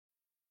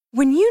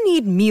When you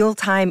need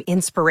mealtime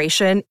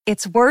inspiration,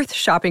 it's worth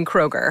shopping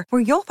Kroger,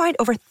 where you'll find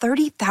over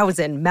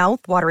 30,000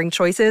 mouth-watering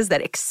choices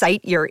that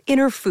excite your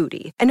inner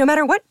foodie. And no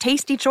matter what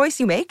tasty choice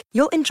you make,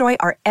 you'll enjoy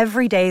our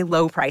everyday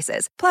low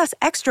prices, plus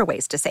extra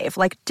ways to save,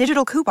 like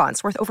digital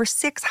coupons worth over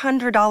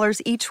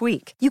 $600 each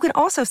week. You can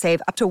also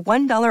save up to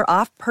 $1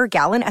 off per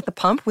gallon at the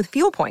pump with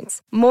fuel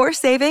points. More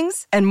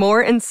savings and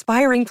more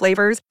inspiring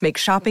flavors make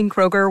shopping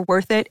Kroger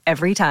worth it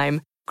every time.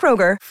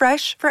 Kroger,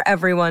 fresh for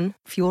everyone.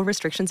 Fuel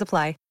restrictions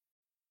apply.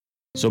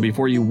 So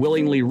before you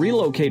willingly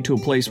relocate to a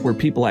place where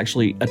people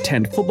actually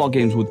attend football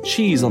games with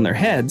cheese on their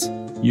heads,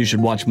 you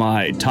should watch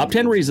my top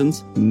 10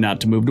 reasons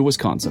not to move to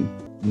Wisconsin.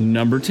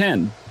 Number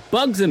 10,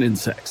 bugs and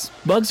insects.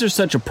 Bugs are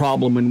such a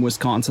problem in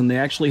Wisconsin, they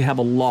actually have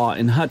a law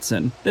in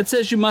Hudson that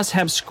says you must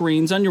have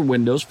screens on your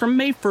windows from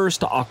May 1st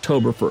to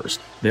October 1st.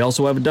 They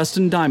also have a dust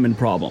and diamond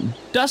problem.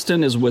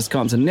 Dustin is a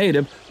Wisconsin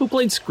native who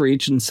played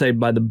Screech and Saved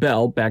by the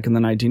Bell back in the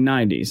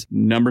 1990s.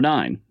 Number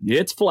 9,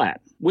 it's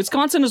flat.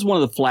 Wisconsin is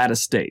one of the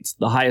flattest states.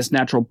 The highest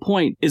natural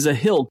point is a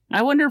hill.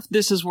 I wonder if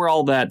this is where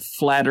all that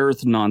flat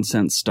earth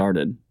nonsense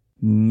started.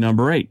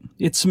 Number 8,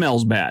 it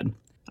smells bad.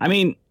 I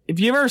mean, if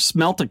you ever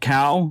smelt a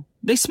cow,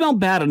 they smell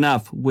bad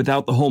enough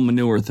without the whole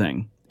manure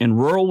thing. In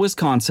rural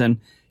Wisconsin,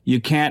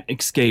 you can't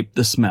escape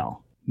the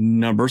smell.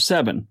 Number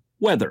 7,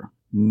 weather.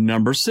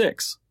 Number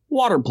 6,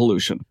 water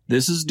pollution.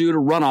 This is due to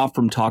runoff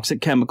from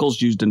toxic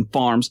chemicals used in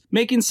farms,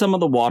 making some of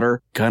the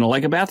water kind of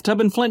like a bathtub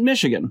in Flint,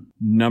 Michigan.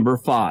 Number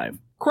 5,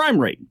 crime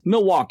rate.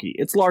 Milwaukee,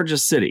 its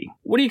largest city.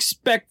 What do you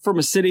expect from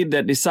a city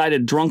that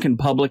decided drunk in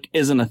public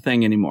isn't a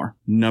thing anymore?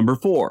 Number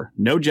 4,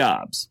 no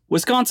jobs.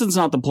 Wisconsin's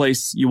not the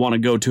place you want to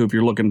go to if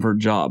you're looking for a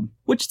job,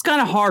 which is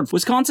kind of hard.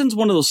 Wisconsin's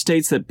one of those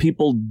states that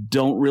people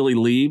don't really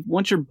leave.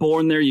 Once you're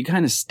born there, you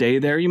kind of stay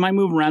there. You might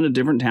move around to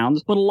different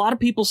towns, but a lot of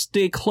people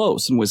stay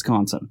close in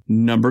Wisconsin.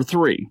 Number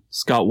 3,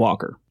 Scott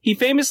Walker. He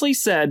famously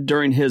said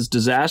during his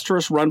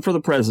disastrous run for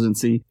the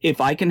presidency,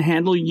 "If I can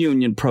handle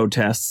union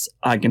protests,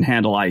 I can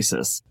handle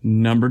ISIS."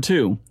 Number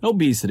 2,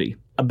 obesity.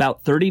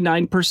 About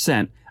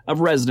 39% of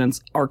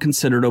residents are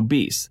considered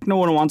obese. No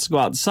one wants to go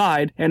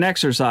outside and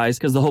exercise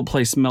because the whole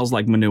place smells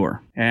like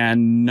manure.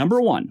 And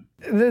number 1.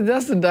 The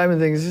dust and diamond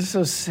thing is just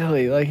so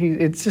silly. Like,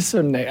 it's just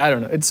so, I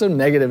don't know. It's so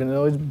negative and it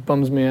always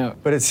bums me out.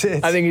 But it's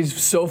I think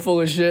he's so full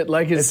of shit,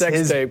 like his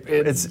sex tape.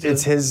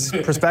 It's his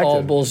perspective.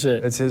 All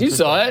bullshit. It's his you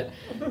saw it.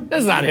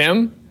 That's not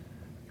him.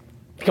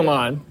 Come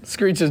on.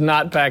 Screech is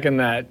not packing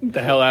that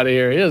the hell out of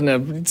here. He doesn't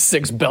have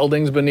 6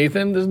 buildings beneath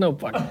him. There's no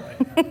fucking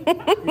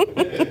way.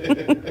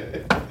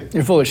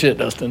 You're full of shit,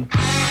 Dustin.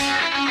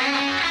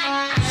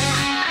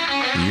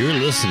 You're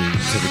listening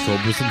to the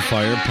Cobras and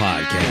Fire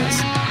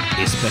podcast,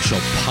 a special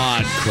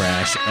pod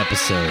crash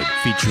episode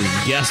featuring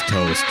guest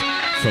host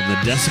from the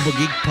Decibel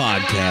Geek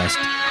podcast,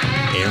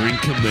 Aaron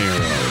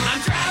Camaro.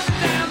 I'm driving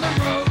down the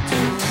road to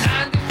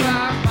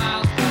 95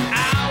 miles per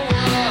hour.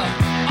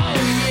 Oh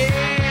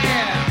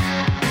yeah,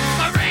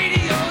 my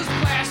radio's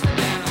blasting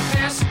and I'm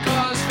passing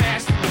cars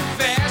faster and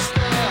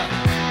faster.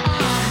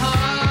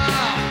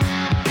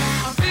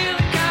 I'm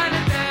feeling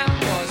kinda down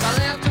 'cause I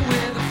left her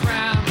with a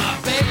frown, my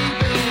baby.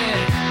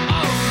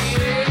 Oh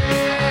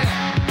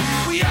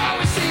yeah, we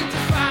always seem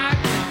to fight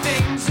when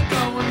things are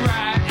going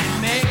right,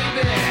 and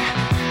maybe,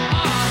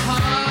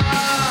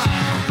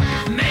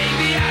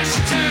 maybe I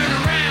should turn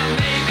around,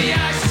 maybe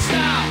I should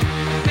stop,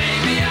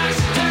 maybe I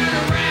should turn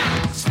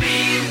around,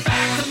 speed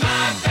back to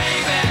my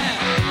baby,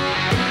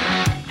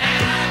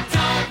 and I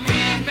don't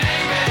mean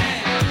baby,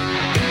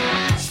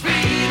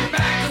 speed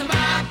back to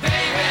my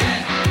baby,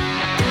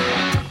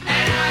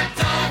 and I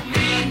don't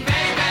mean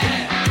baby,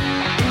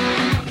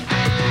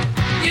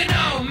 you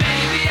know,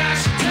 maybe I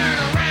should turn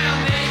around,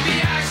 maybe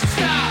I should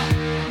stop,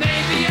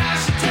 maybe I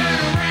should turn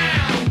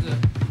around,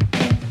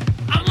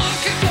 I'm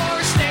looking for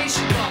a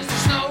station 'cause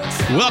there's no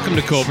accept- Welcome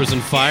to Cobras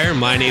and Fire.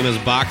 My name is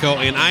Baco,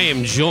 and I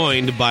am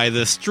joined by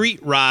the street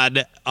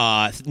rod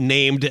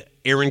named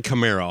Aaron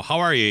Camaro. How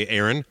are you,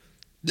 Aaron?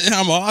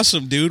 I'm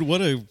awesome, dude.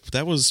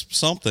 That was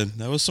something.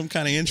 That was some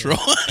kind of intro.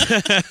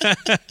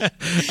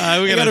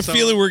 I got a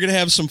feeling we're going to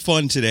have some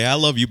fun today. I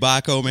love you,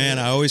 Baco, man.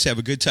 I always have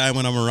a good time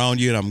when I'm around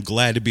you, and I'm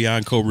glad to be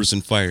on Cobras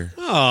and Fire.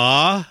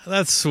 Aw,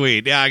 that's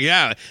sweet.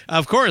 Yeah.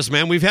 Of course,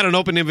 man. We've had an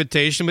open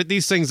invitation, but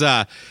these things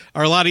are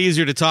a lot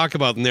easier to talk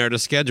about than they are to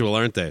schedule,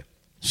 aren't they?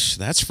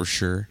 That's for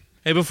sure.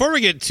 Hey, before we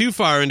get too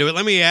far into it,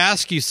 let me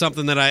ask you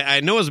something that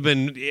I know has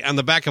been on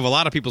the back of a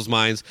lot of people's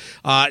minds.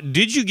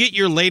 Did you get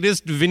your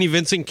latest Vinnie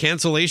Vincent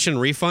cancellation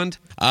refund?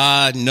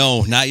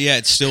 No, not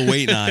yet. Still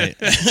waiting on it.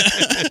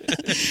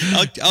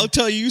 I'll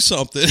tell you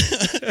something.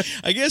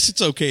 I guess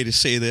it's okay to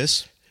say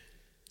this.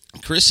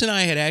 Chris and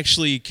I had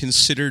actually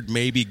considered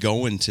maybe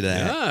going to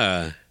that.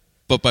 Yeah.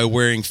 But by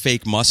wearing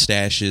fake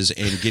mustaches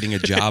and getting a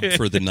job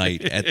for the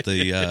night at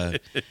the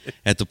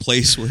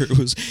place where it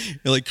was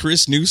like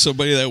Chris knew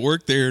somebody that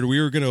worked there, and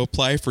we were going to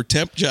apply for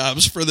temp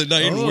jobs for the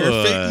night and wear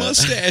fake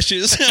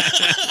mustaches.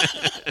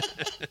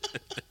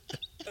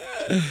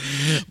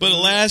 But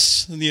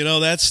alas,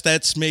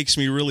 that makes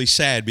me really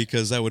sad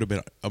because that would have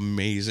been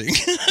amazing.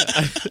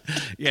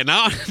 Yeah,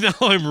 now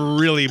I'm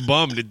really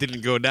bummed it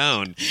didn't go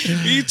down.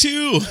 Me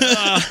too.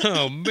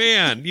 Oh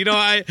man,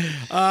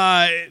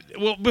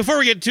 well, before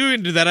we get too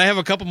into that, I have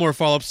a couple more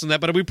follow-ups on that,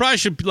 but we probably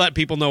should let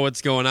people know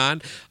what's going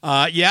on.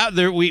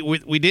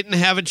 We didn't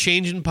have a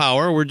change in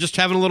power. We're just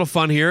having a little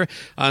fun here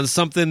on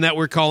something that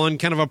we're calling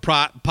kind of a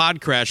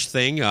pod crash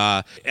thing.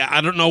 I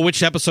don't know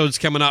which episode's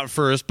coming out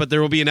first, but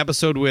there will be an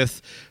episode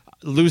with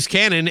Loose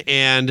Cannon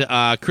and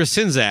Chris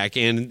Sinzak,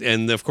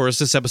 and of course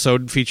this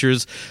episode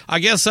features. I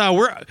guess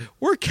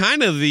we're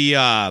kind of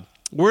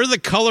we're the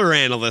color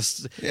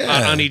analysts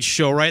on each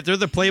show, right? They're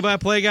the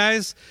play-by-play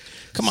guys.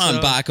 Come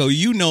on, Baco.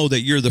 You know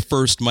that you're the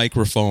first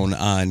microphone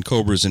on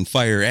Cobras and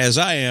Fire, as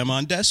I am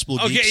on Decibel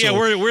Geek. Okay, yeah,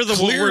 so we're the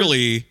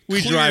clearly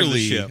we drive the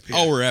ship. Yeah.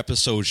 Our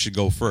episode should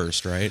go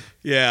first, right?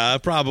 Yeah,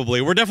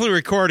 probably. We're definitely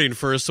recording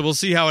first, so we'll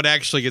see how it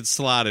actually gets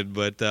slotted.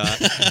 But something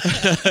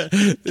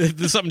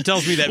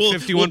tells me that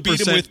 51%. We'll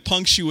beat them with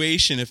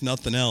punctuation, if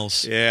nothing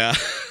else. Yeah,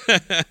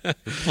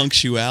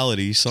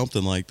 punctuality,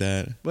 something like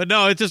that. But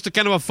no, it's just a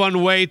kind of a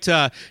fun way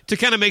to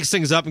kind of mix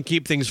things up and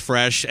keep things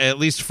fresh, at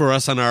least for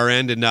us on our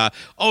end. And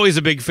always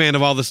a big fan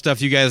of all the stuff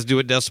you guys do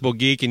at Decibel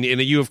Geek, and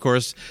you, of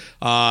course,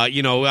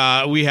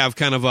 we have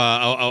kind of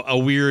a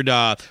weird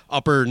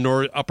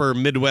upper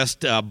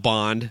Midwest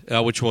bond,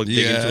 which we'll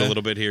dig into a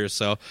little bit here.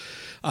 So,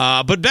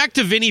 but back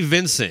to Vinnie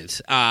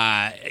Vincent.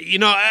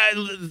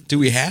 Do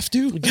we have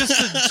to?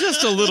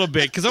 Just a little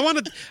bit, because I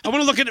want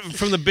to look at it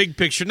from the big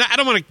picture. Now, I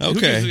don't want to.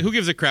 Okay. Who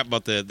gives a crap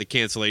about the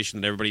cancellation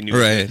that everybody knew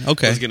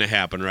was going to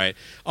happen, right?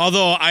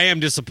 Although I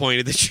am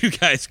disappointed that you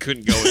guys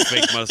couldn't go with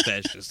fake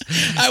mustaches.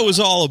 I was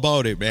all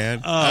about it, man.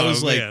 I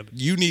was man. like,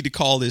 you need to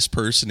call this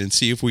person and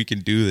see if we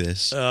can do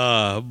this.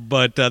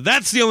 But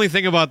that's the only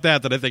thing about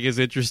that I think is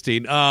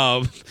interesting.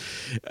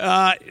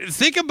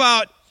 Think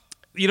about.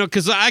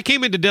 Because I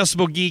came into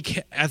Decibel Geek,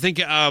 I think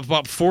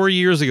about 5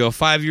 years ago,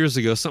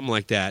 something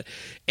like that.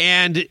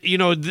 And,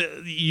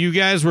 you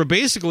guys were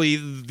basically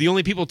the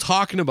only people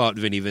talking about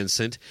Vinnie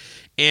Vincent.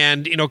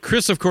 And,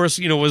 Chris, of course,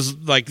 was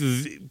like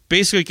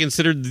basically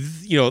considered,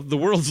 the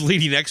world's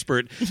leading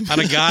expert on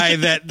a guy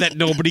that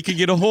nobody could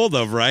get a hold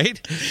of, right?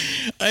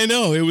 I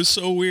know. It was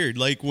so weird.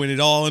 Like when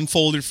it all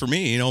unfolded for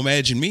me,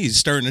 imagine me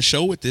starting a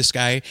show with this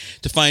guy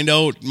to find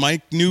out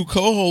my new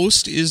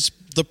co-host is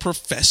the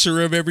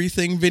professor of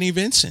everything, Vinnie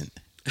Vincent.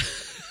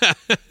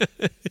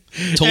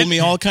 Told me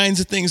all kinds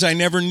of things I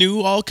never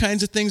knew, all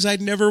kinds of things I'd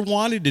never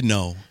wanted to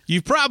know.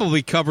 You've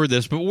probably covered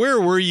this, but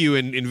where were you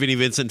in Vinnie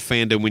Vincent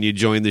fandom when you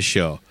joined the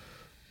show?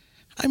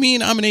 I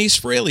mean, I'm an Ace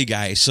Frehley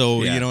guy,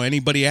 so,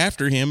 anybody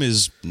after him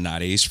is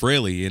not Ace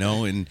Frehley,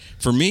 And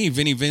for me,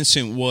 Vinnie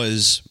Vincent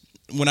was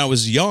when I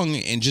was young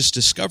and just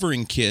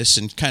discovering Kiss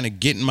and kind of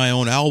getting my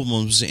own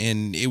albums,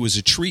 and it was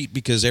a treat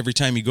because every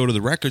time you go to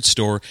the record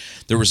store,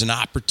 there was an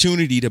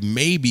opportunity to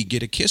maybe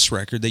get a Kiss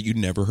record that you'd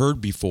never heard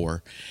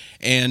before.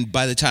 And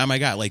by the time I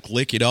got like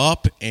Lick It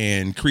Up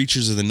and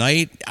Creatures of the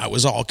Night, I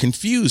was all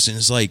confused. And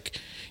it's like,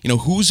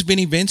 who's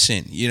Vinnie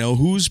Vincent?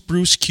 Who's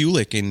Bruce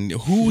Kulick? And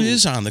who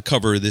is on the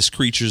cover of this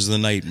Creatures of the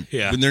Night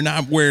when they're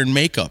not wearing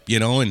makeup,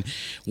 And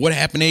what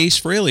happened to Ace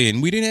Frehley?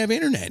 And we didn't have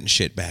internet and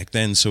shit back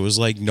then. So it was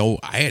like,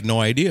 I had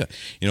no idea.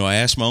 I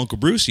asked my Uncle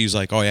Bruce. He was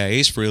like, oh, yeah,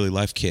 Ace Frehley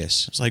left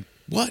Kiss. I was like,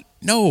 what?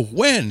 No,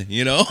 when?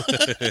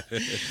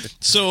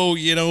 So,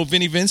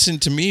 Vinnie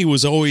Vincent to me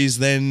was always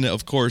then,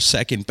 of course,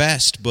 second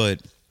best.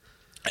 But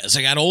as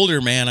I got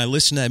older, man, I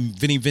listened to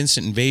Vinnie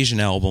Vincent Invasion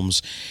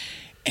albums.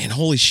 And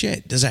holy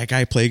shit, does that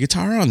guy play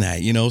guitar on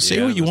that?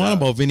 Say what you want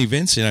about Vinnie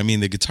Vincent. I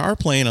mean, the guitar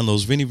playing on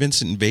those Vinnie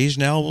Vincent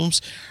Invasion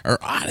albums are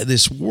out of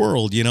this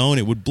world, and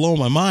it would blow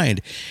my mind.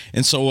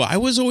 And so I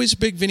was always a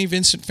big Vinnie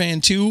Vincent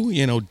fan too,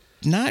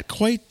 not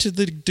quite to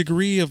the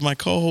degree of my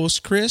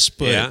co-host Chris,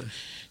 but,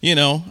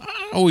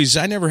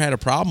 I never had a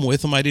problem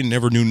with him. I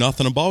never knew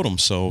nothing about him.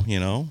 So,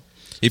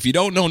 if you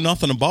don't know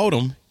nothing about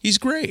him, he's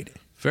great.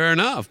 Fair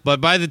enough. But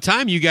by the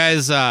time you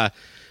guys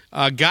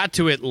got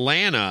to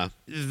Atlanta,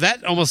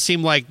 that almost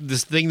seemed like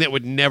this thing that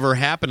would never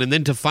happen. And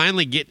then to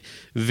finally get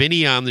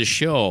Vinnie on the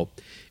show,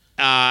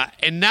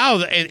 and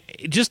now,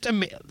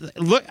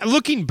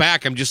 looking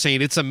back, I'm just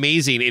saying it's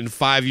amazing in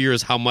 5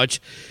 years how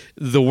much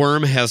the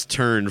worm has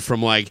turned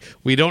from like,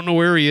 we don't know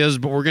where he is,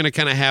 but we're going to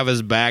kind of have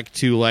his back,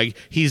 to like,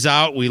 he's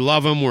out, we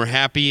love him, we're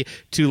happy,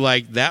 to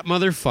like, that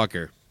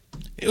motherfucker.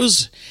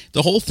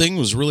 The whole thing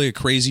was really a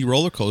crazy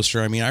roller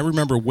coaster. I mean, I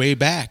remember way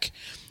back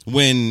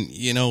when,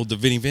 the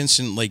Vinnie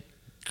Vincent, like,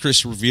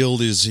 Chris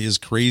revealed his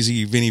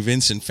crazy Vinnie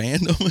Vincent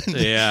fandom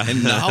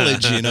and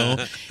knowledge,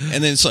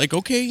 And then it's like,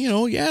 okay,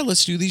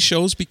 let's do these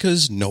shows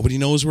because nobody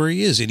knows where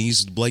he is. And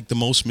he's like the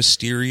most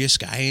mysterious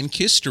guy in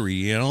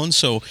history, And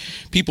so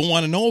people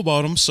want to know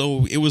about him.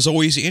 So it was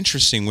always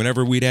interesting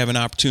whenever we'd have an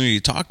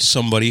opportunity to talk to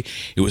somebody.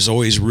 It was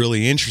always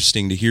really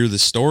interesting to hear the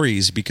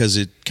stories because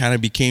it kind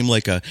of became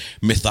like a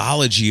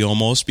mythology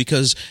almost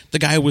because the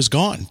guy was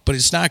gone. But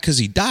it's not because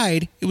he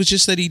died. It was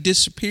just that he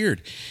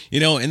disappeared,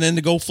 And then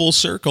to go full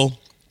circle,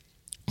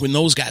 when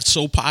those got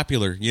so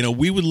popular,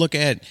 we would look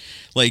at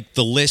like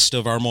the list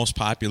of our most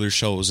popular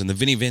shows, and the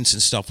Vinnie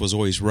Vincent stuff was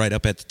always right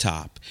up at the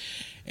top.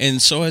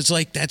 And so it's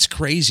like, that's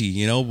crazy,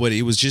 you know, but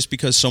it was just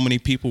because so many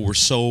people were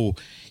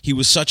he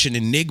was such an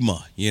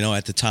enigma, you know,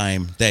 at the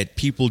time that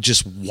people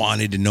just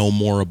wanted to know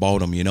more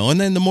about him, you know.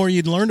 And then the more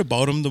you'd learn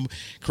about him, the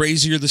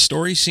crazier the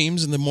story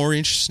seems and the more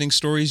interesting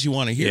stories you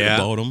want to hear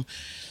about him.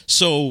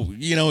 So,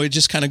 you know, it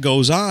just kind of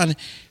goes on.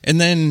 And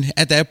then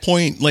at that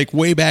point, like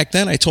way back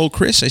then, I told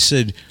Chris, I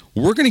said,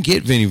 we're going to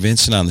get Vinnie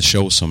Vincent on the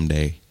show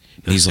someday.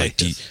 And he's like,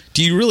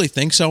 do you really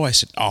think so? I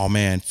said, oh,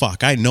 man,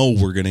 fuck, I know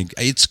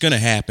it's going to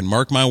happen.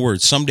 Mark my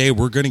words. Someday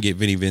we're going to get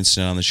Vinnie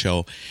Vincent on the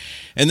show.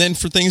 And then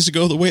for things to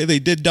go the way they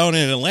did down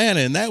in Atlanta,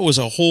 and that was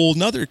a whole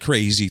nother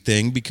crazy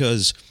thing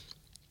because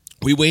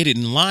we waited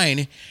in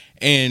line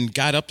and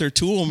got up there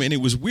to him, and it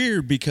was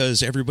weird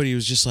because everybody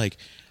was just like,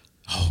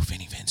 oh,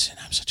 Vinnie Vincent,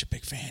 I'm such a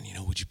big fan. You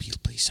know, would you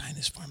please sign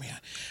this for me?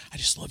 I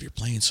just love your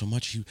playing so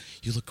much. You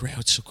look great.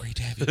 It's so great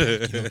to have you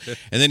back. You know?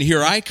 And then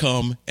here I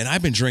come, and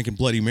I've been drinking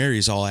Bloody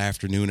Marys all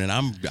afternoon, and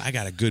I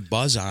got a good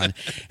buzz on,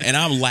 and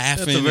I'm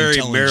laughing. That's a very and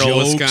telling Merrill,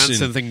 jokes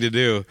Wisconsin thing to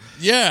do.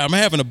 Yeah, I'm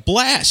having a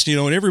blast, you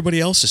know, and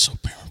everybody else is so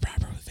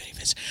proper with Vinnie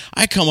Vincent.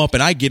 I come up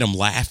and I get him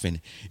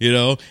laughing, you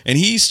know, and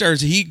he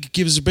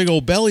gives a big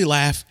old belly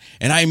laugh,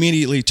 and I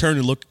immediately turn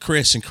and look at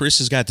Chris, and Chris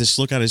has got this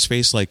look on his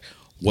face like,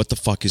 what the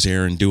fuck is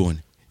Aaron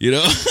doing? You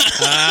know?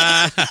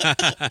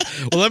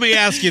 Well, let me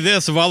ask you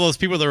this. Of all those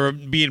people that were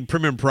being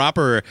prim and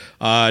proper,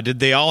 did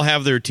they all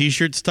have their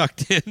T-shirts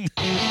tucked in?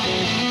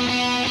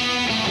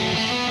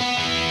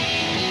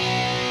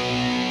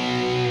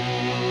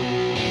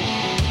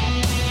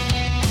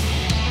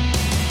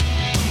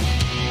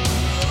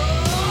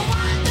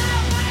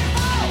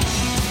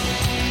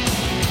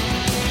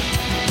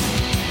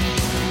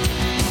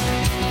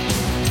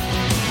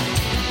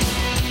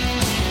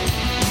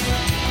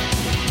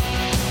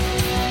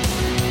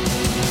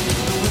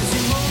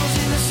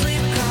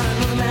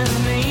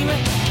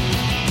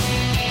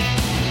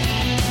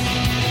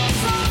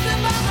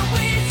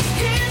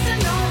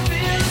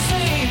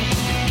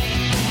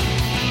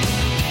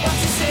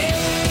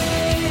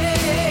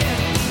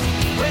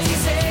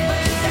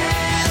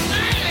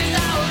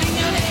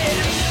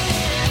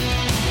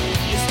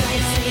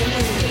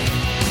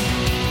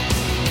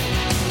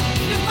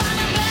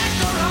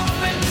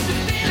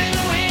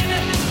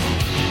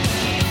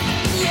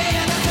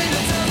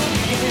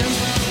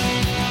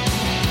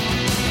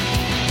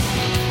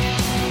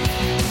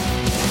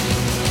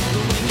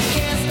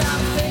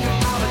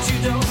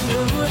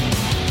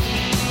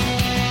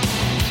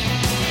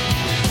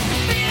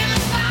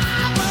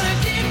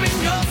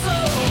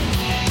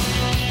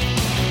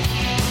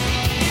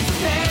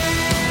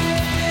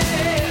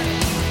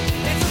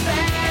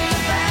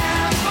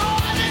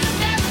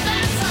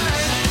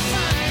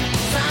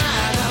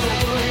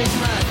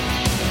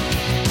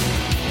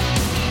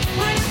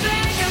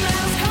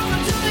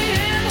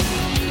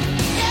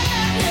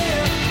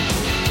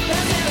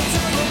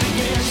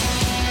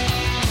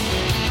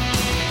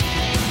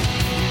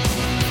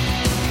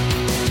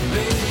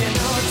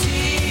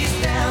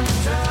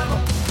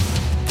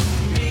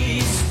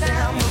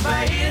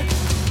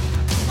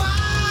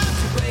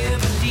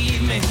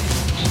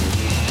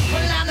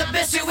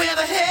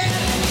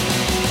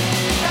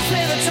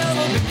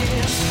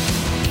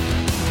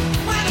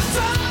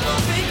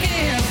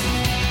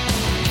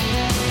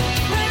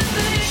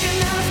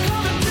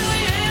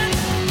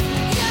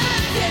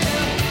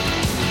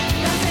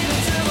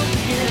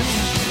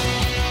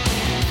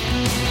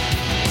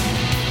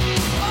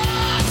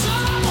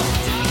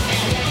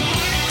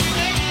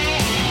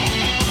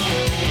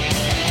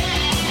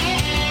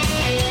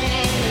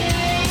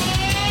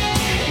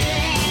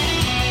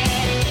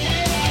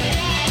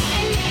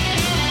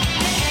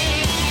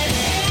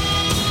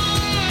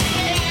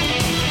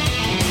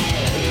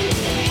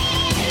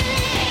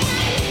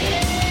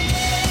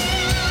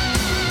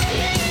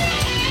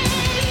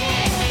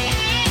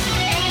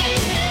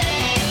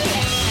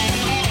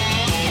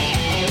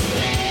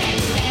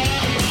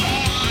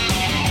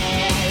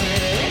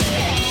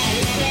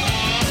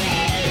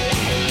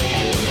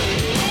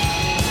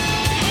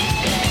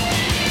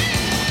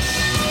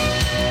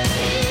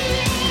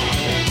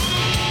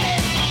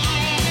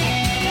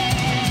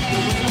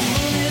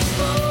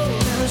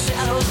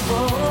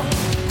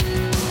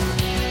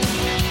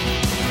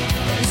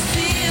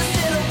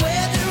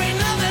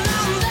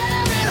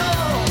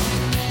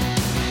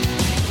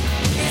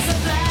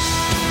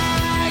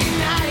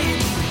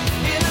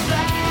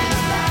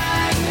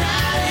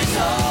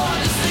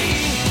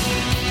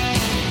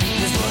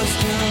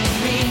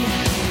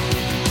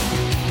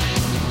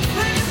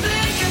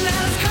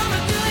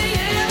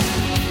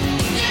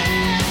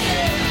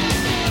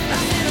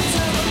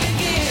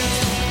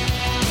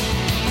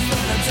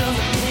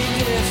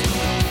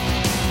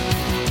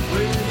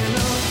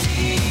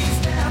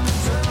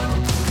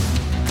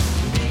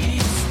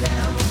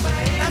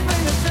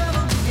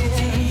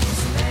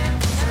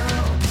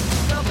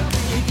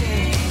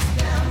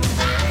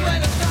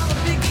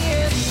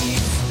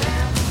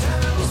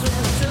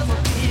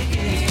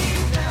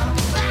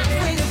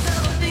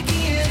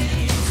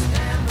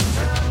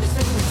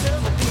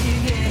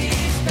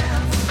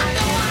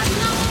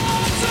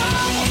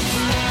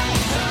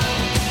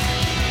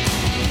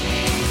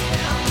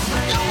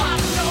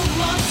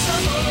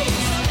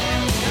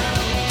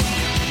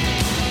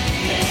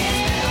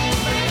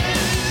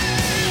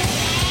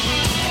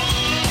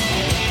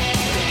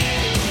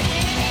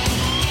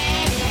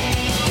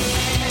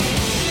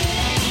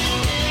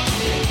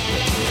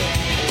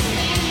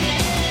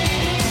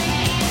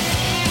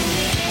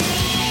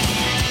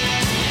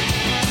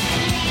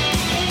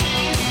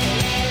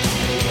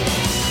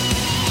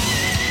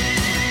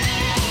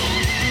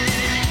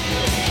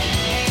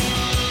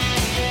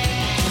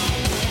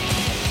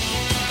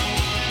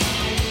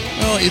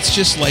 it's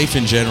just life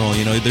in general.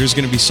 There's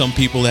going to be some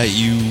people that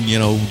you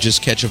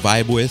just catch a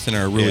vibe with and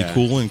are really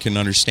cool and can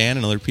understand,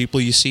 and other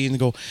people you see and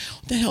go,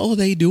 "What the hell are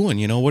they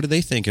doing? What are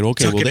they thinking?"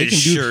 Okay, Tucking well they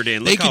his can do. shirt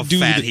in. They Look can how do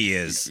fat he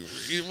is.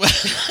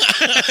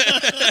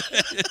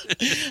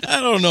 I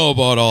don't know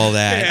about all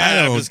that. Yeah, I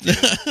I'm don't.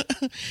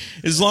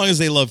 just As long as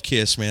they love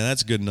Kiss, man,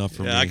 that's good enough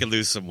for me. I could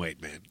lose some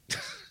weight, man.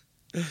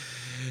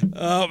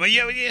 But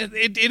yeah,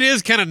 it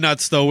is kind of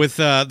nuts though with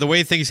the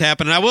way things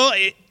happen. And I will.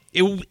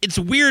 It's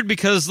weird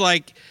because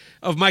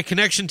of my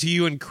connection to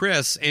you and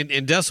Chris and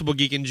Decibel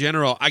Geek in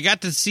general. I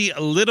got to see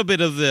a little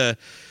bit of the.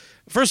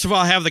 First of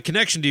all, have the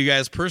connection to you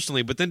guys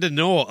personally, but then to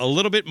know a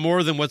little bit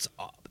more than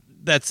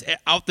that's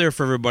out there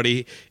for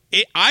everybody.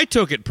 I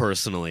took it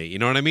personally. You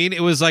know what I mean?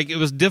 It was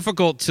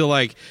difficult to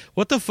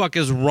what the fuck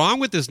is wrong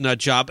with this nut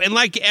job? And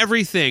like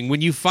everything,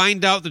 when you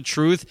find out the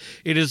truth,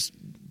 it is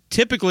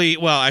typically,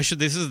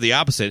 this is the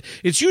opposite.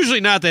 It's usually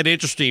not that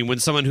interesting when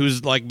someone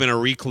who's been a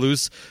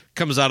recluse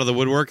comes out of the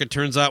woodwork. It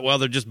turns out,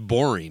 they're just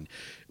boring.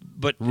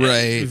 But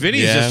right,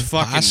 Vinny's just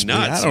fucking possibly.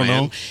 nuts. I don't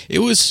know. It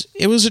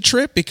was a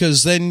trip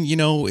because then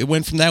it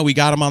went from that. We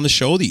got him on the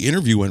show. The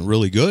interview went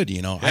really good.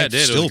 Yeah, it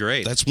did. It was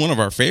great. That's one of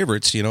our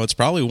favorites. It's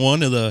probably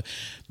one of the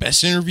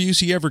best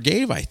interviews he ever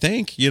gave, I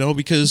think,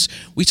 because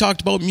we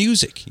talked about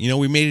music.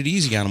 We made it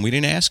easy on him. We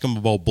didn't ask him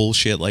about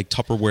bullshit like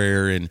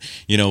Tupperware and,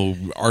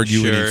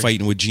 arguing and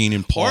fighting with Gene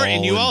and Paul.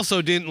 And you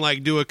also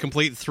didn't do a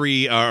complete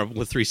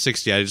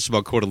 360. I just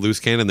about quoted loose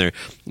cannon there.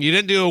 You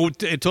didn't do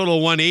a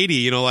total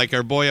 180, like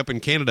our boy up in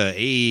Canada.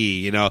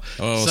 Hey,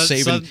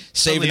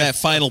 saving that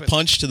final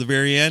punch to the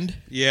very end.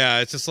 Yeah,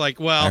 it's just I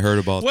heard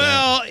about that.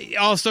 Well,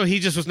 also, he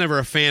just was never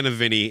a fan of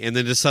Vinny, and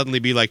then to suddenly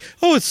be like,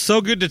 oh, it's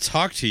so good to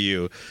talk to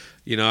you.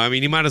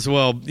 He might as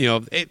well,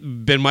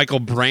 been Michael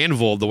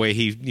Brandvold the way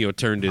he,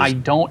 turned his. I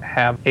don't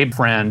have a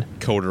friend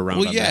coat around.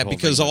 Well, yeah,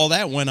 because all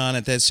that went on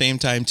at that same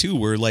time too.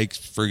 Where,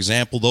 for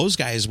example, those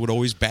guys would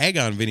always bag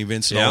on Vinnie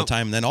Vincent all the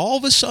time, and then all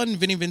of a sudden,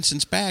 Vinnie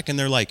Vincent's back, and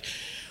they're like,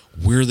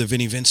 "We're the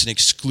Vinnie Vincent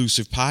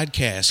exclusive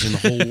podcast in the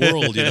whole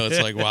world." It's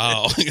like,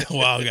 wow,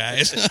 wow,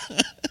 guys.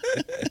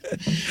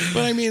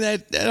 But I mean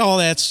that all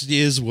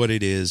is what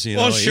it is.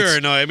 Well, sure,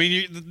 no, I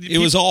mean it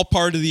was all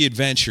part of the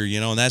adventure,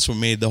 and that's what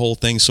made the whole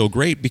thing so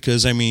great.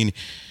 Because I mean,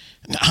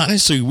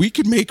 honestly, we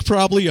could make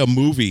probably a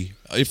movie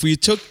if we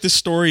took the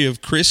story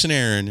of Chris and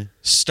Aaron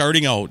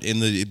starting out. In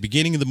the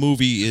beginning of the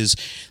movie is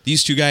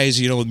these two guys,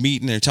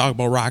 meeting. They're talking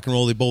about rock and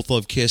roll. They both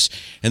love Kiss,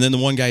 and then the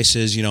one guy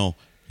says,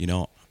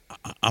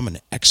 I'm an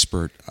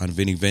expert on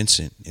Vinnie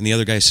Vincent. And the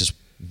other guy says,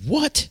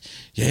 what?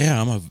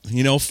 Yeah,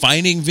 I'm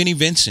finding Vinnie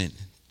Vincent.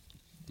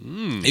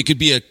 It could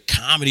be a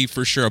comedy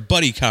for sure, a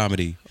buddy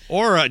comedy.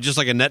 Or just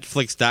like a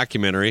Netflix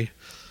documentary.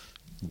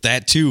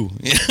 That too.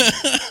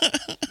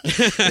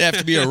 It'd have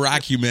to be a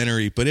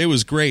rockumentary, but it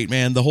was great,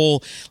 man.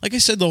 Like I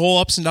said, the whole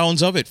ups and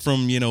downs of it,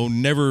 from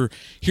never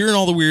hearing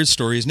all the weird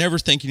stories, never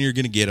thinking you're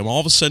going to get him. All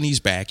of a sudden, he's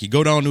back. You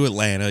go down to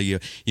Atlanta, you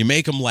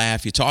make him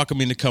laugh, you talk him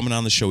into coming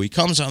on the show. He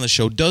comes on the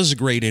show, does a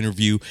great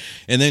interview,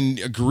 and then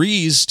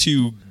agrees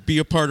to be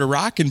a part of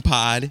Rockin'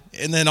 Pod,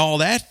 and then all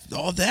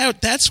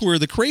that's where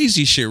the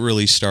crazy shit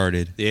really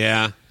started.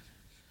 Yeah,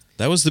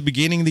 that was the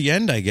beginning, the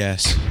end, I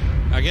guess.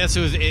 I guess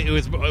it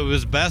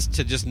was best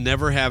to just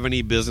never have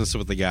any business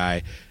with the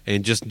guy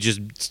and just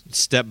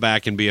step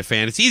back and be a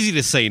fan. It's easy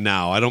to say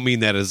now. I don't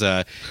mean that as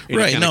any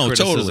kind of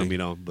criticism,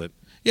 totally. But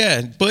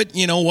yeah, but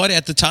you know what?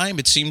 At the time,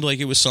 it seemed like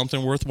it was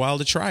something worthwhile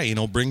to try.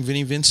 Bring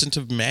Vinnie Vincent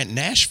to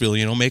Nashville.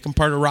 Make him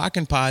part of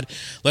Rockin' Pod.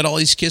 Let all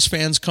these Kiss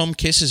fans come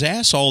kiss his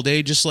ass all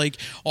day, just like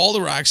all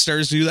the rock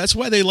stars do. That's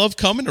why they love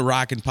coming to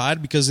Rockin'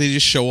 Pod, because they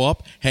just show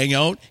up, hang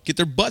out, get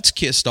their butts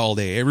kissed all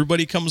day.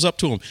 Everybody comes up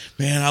to them.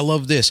 Man, I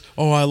love this.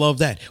 Oh, I love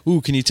that.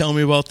 Ooh, can you tell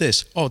me about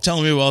this? Oh,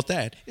 tell me about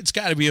that. It's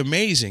got to be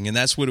amazing, and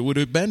that's what it would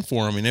have been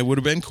for him, and it would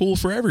have been cool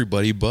for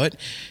everybody. But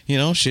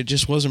shit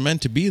just wasn't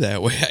meant to be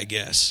that way, I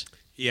guess.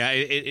 Yeah,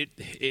 it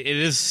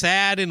is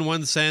sad in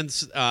one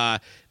sense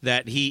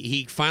that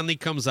he finally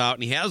comes out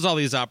and he has all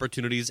these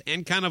opportunities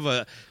and kind of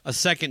a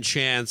second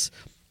chance.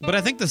 But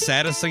I think the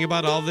saddest thing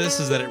about all this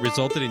is that it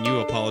resulted in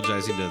you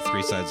apologizing to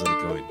three sides of the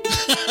coin.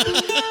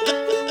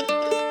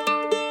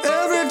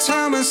 Every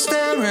time I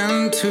stare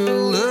into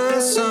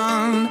the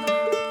sun,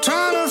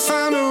 trying to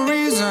find a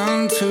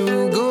reason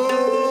to go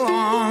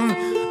on,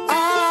 all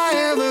I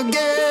ever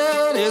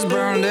get is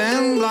burned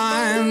and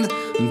blind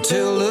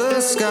until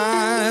the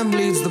sky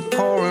bleeds the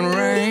pouring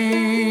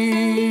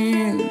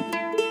rain.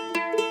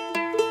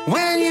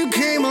 When you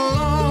came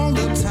along,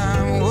 the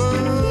time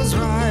was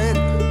right.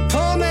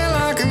 Pulled me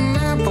like an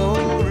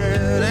apple,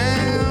 red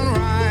and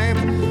ripe.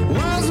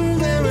 Wasn't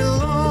very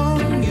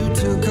long, you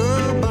took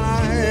a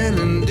bite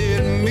and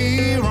did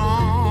me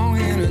wrong,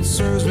 and it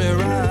serves me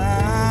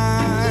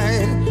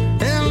right.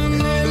 And I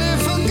nearly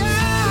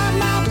forgot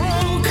my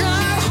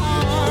broken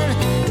heart.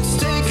 It's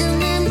taken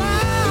me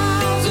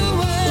miles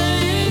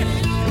away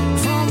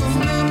from the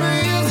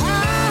memory of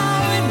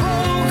how it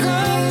broke.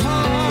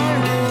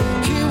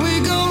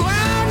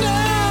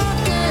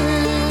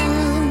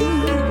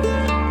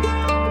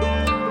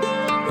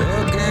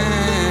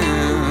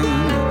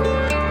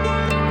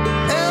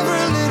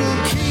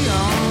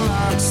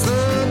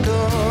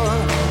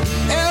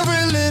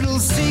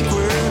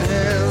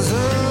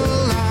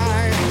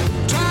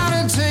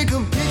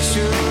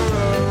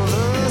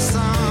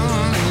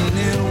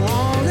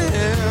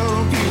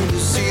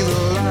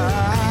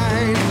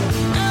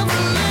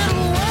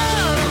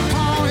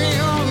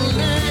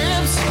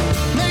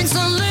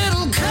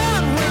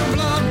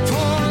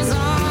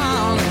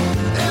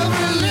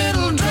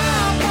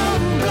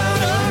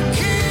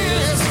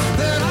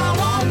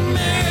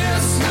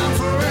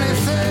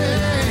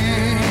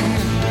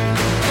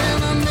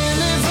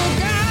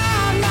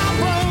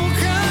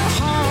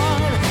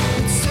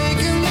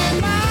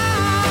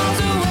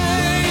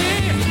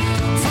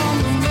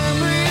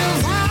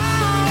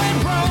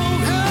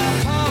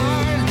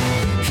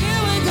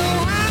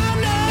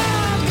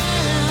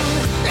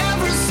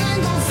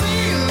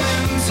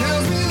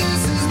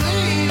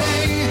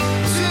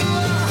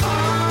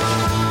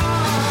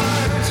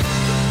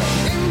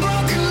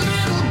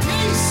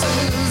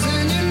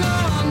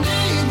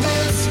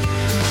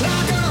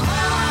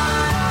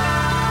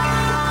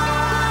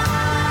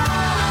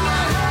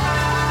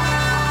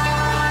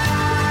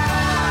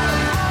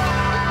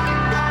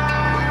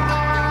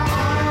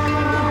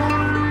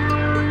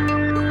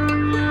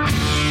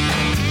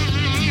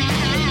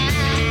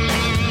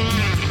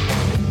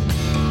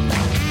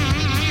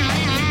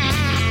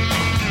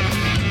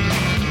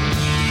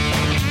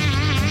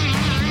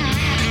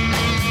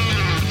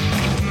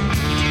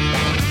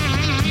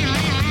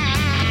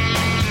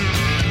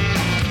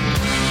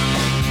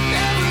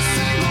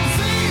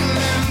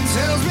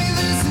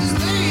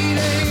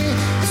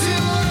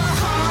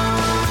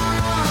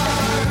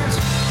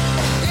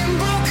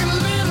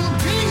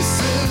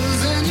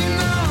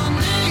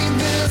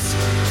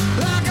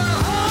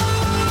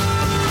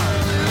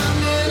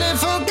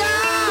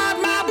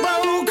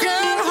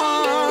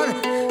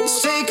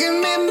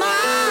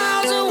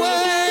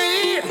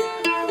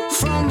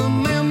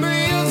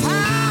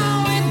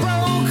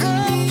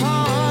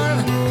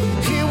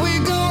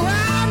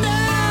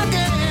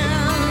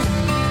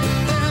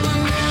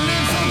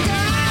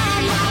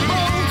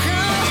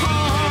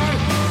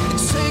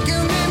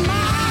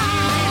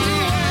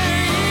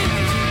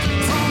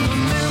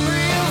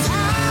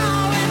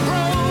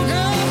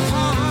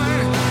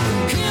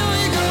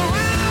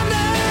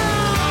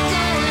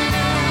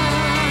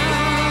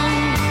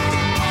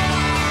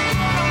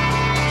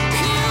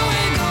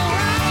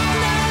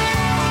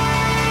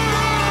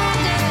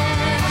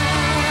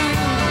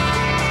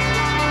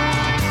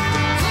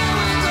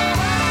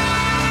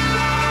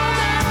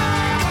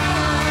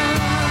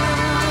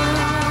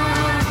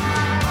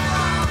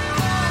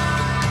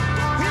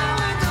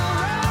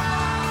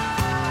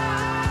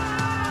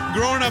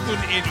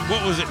 up in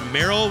what was it,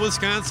 Merrill,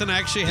 Wisconsin? I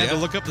actually had to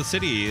Yeah. look up the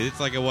city. It's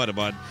like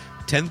about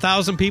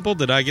 10,000 people.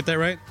 Did I get that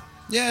right?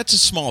 Yeah, it's a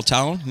small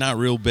town, not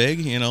real big.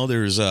 You know,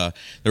 there was a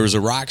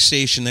rock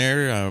station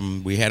there.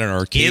 We had an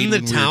arcade In the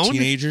when we town? were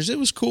teenagers. It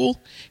was cool.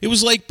 It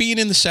was like being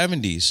in the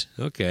 70s.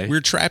 Okay. We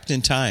were trapped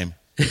in time.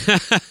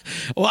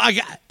 Well,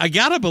 I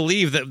gotta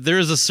believe that there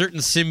is a certain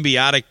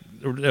symbiotic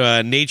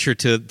nature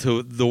to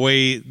the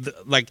way,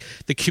 like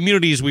the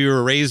communities we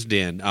were raised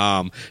in.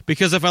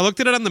 Because if I looked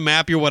at it on the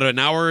map, you're an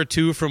hour or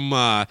two from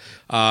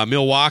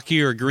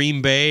Milwaukee or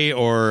Green Bay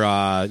or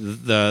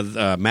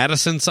the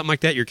Madison, something like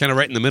that. You're kind of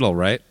right in the middle,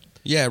 right?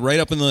 Yeah, right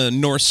up in the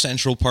north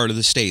central part of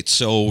the state.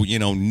 So,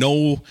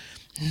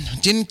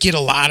 didn't get a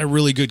lot of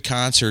really good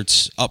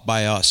concerts up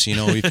by us. You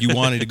know, if you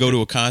wanted to go to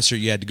a concert,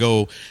 you had to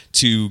go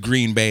to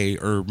Green Bay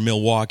or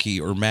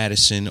Milwaukee or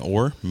Madison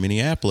or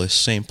Minneapolis,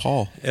 St.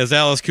 Paul. As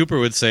Alice Cooper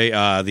would say,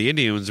 the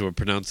Indians would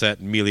pronounce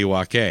that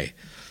Milwaukee.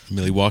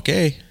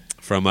 Milwaukee.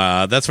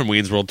 That's from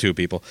Wayne's World 2,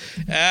 people.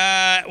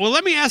 Well,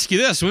 let me ask you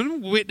this: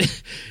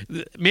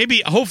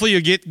 maybe, hopefully,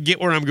 you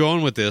get where I'm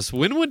going with this.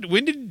 When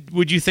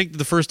would you think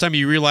the first time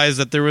you realized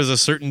that there was a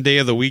certain day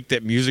of the week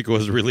that music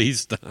was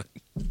released on?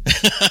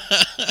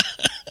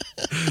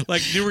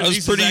 Like new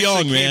releases pretty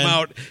young, came man.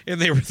 out and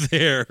they were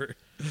there.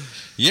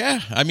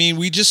 Yeah, I mean,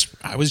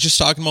 I was just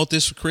talking about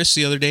this with Chris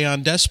the other day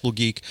on Decibel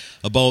Geek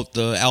about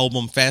the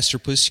album Faster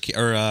Pussycat,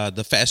 or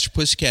the Faster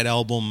Pussycat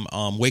album,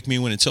 Wake Me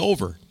When It's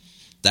Over.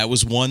 That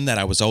was one that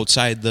I was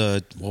outside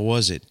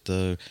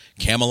the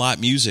Camelot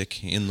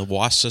Music in the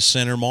Wassa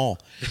Center Mall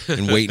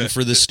and waiting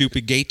for the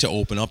stupid gate to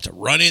open up to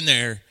run in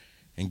there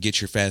and get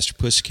your Faster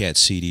Pussycat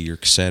CD or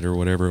cassette or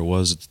whatever it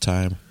was at the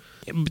time.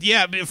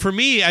 Yeah, for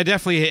me, I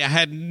definitely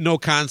had no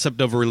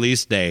concept of a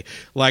release day.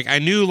 Like I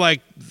knew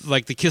like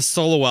the Kiss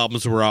solo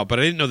albums were out, but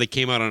I didn't know they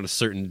came out on a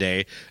certain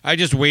day. I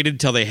just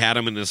waited till they had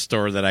them in the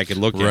store that I could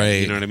look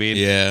at. You know what I mean?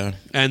 Yeah.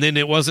 And then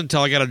it wasn't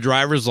until I got a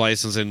driver's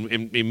license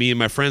and me and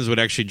my friends would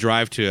actually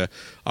drive to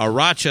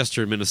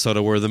Rochester,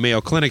 Minnesota, where the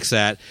Mayo Clinic's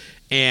at.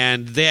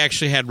 And they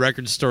actually had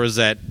record stores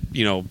that,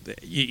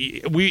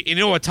 Owatonna,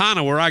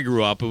 where I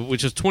grew up,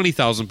 which is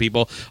 20,000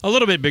 people, a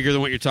little bit bigger than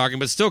what you're talking,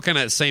 but still kind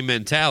of the same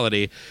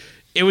mentality.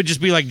 It would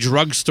just be like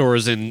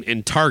drugstores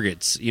and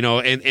Targets,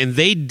 and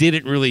they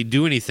didn't really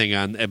do anything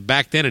on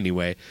back then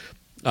anyway,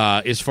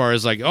 as far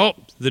as like,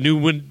 the new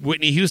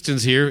Whitney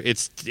Houston's here.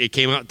 It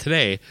came out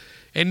today.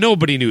 And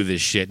nobody knew this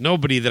shit.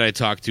 Nobody that I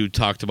talked to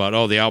talked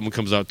about, the album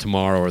comes out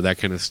tomorrow or that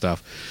kind of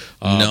stuff.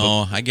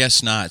 No, I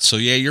guess not. So,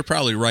 yeah, you're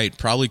probably right.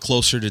 Probably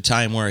closer to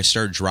time where I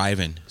started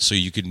driving so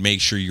you could make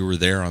sure you were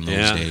there on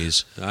those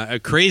days.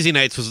 Crazy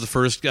Nights was the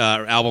first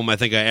album I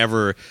think I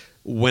ever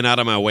went out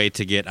of my way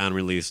to get on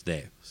release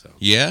day. So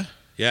Yeah?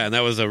 Yeah, and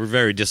that was a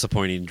very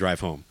disappointing drive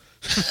home.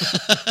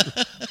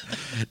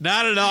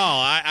 Not at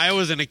all. I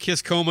was in a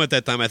Kiss coma at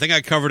that time. I think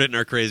I covered it in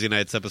our Crazy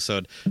Nights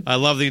episode. I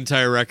love the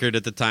entire record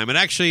at the time. And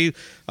actually,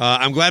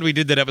 I'm glad we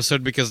did that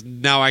episode because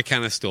now I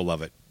kind of still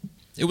love it.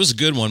 It was a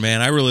good one,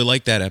 man. I really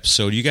like that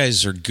episode. You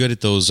guys are good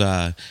at those,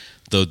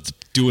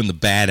 doing the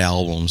bad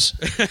albums.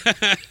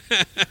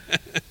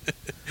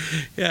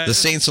 Yeah, the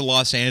Saints of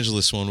Los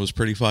Angeles one was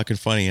pretty fucking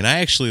funny, and I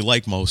actually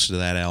like most of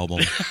that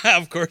album.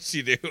 Of course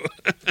you do.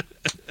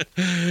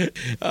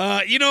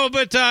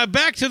 But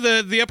back to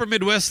the Upper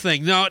Midwest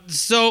thing. Now,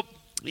 so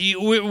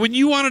when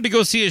you wanted to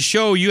go see a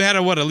show, you had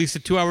at least a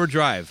 2-hour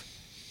drive?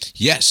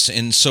 Yes,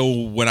 and so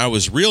when I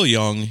was real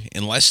young,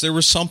 unless there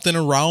was something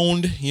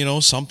around,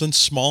 something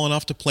small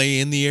enough to play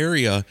in the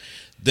area,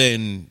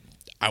 then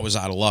I was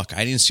out of luck.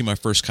 I didn't see my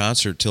first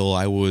concert till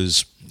I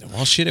was...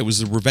 Well, shit, it was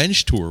the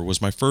Revenge Tour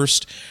was my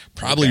first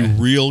probably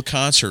real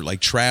concert, like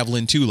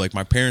traveling too, like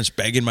my parents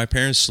begging my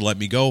parents to let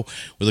me go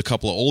with a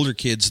couple of older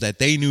kids that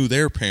they knew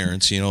their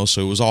parents,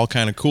 so it was all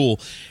kind of cool.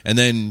 And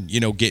then,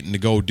 getting to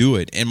go do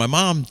it. And my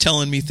mom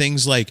telling me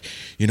things like,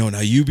 now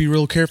you be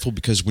real careful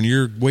because when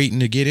you're waiting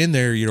to get in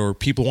there, or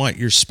people want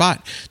your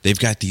spot, they've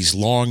got these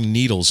long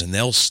needles and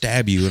they'll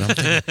stab you. And I'm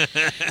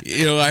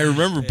thinking, I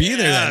remember being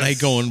there that night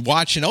going,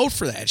 watching out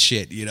for that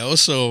shit,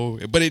 so,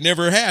 but it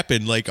never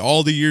happened. Like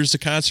all the years the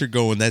concert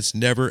going, that's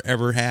never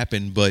ever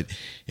happened, but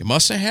it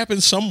must have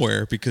happened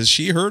somewhere because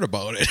she heard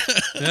about it.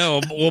 No,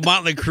 well,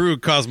 Motley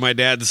Crue caused my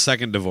dad's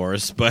second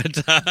divorce,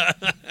 but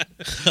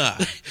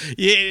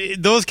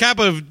those type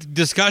of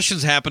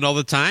discussions happen all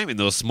the time in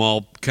those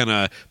small kind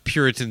of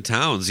Puritan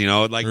towns.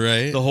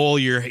 The whole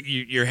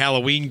your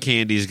Halloween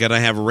candy's got to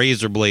have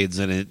razor blades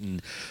in it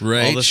and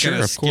all this kind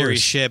of scary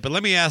shit. But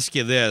let me ask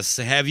you this: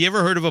 have you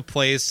ever heard of a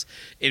place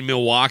in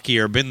Milwaukee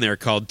or been there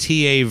called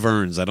T.A.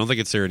 Vern's? I don't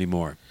think it's there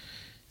anymore.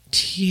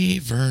 T.A.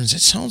 Vern's.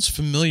 It sounds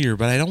familiar,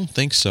 but I don't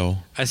think so.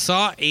 I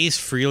saw Ace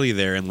Frehley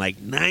there in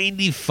like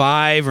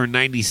 95 or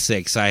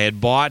 96. I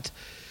had bought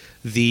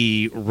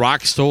the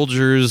Rock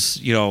Soldiers,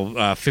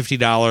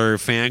 $50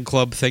 fan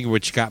club thing,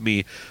 which got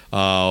me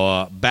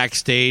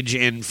backstage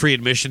and free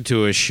admission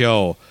to a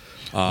show.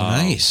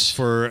 Nice.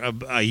 For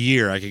a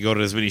year. I could go to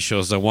as many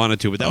shows as I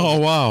wanted to. But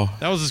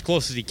that was as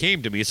close as he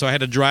came to me, so I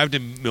had to drive to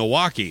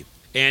Milwaukee.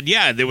 And,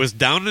 yeah, it was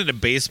down in a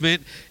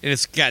basement, and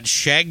it's got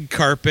shag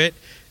carpet.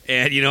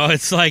 And,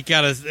 it's like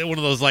got one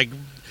of those, like,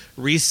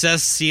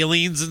 recessed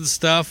ceilings and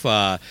stuff.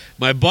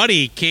 My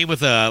buddy came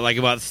with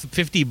about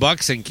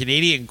 $50 in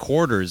Canadian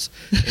quarters,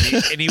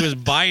 and he was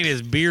buying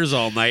his beers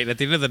all night. And at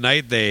the end of the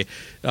night,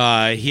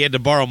 he had to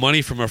borrow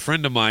money from a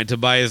friend of mine to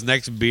buy his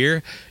next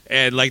beer,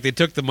 and like they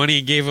took the money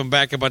and gave him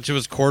back a bunch of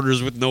his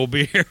quarters with no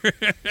beer.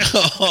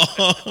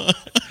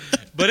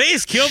 But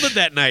Ace killed it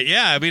that night.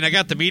 Yeah, I mean, I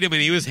got to meet him,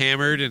 and he was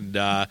hammered, and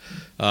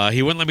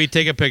he wouldn't let me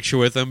take a picture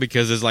with him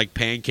because his like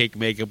pancake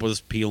makeup was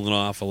peeling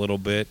off a little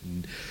bit.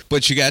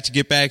 But you got to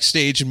get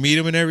backstage and meet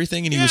him and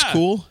everything, and he was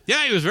cool?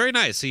 Yeah, he was very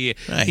nice. He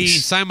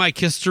signed my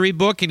history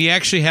book, and he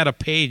actually had a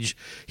page.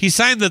 He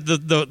signed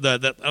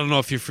the I don't know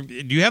if you're from. Do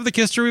you have the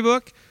history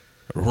book?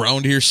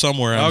 Around here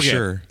somewhere, I'm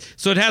sure.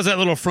 So it has that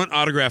little front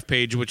autograph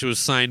page, which was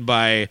signed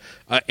by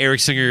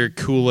Eric Singer,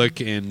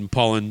 Kulik, and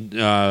Paul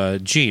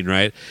and Gene,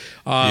 right?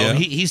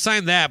 He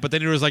signed that, but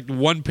then there was like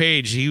one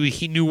page.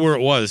 He knew where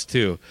it was,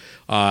 too.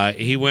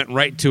 He went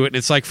right to it, and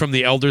it's like from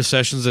the Elder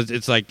Sessions.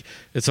 It's like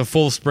it's a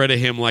full spread of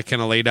him like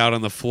kind of laid out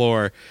on the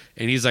floor,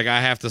 and he's like,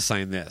 I have to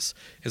sign this.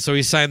 And so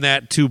he signed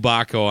that to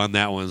Baco on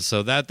that one.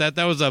 So that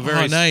was a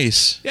very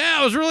nice.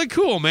 Yeah, it was really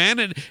cool, man.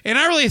 And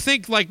I really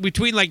think like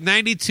between like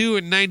 92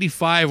 and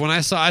 95 when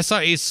I saw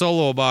Ace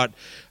solo about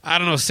I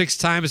don't know 6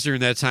 times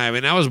during that time,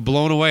 and I was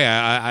blown away.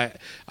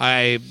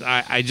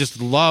 I just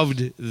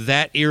loved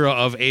that era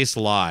of Ace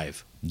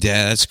live.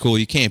 Yeah, that's cool.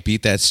 You can't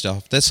beat that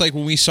stuff. That's like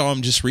when we saw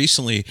him just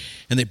recently,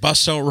 and they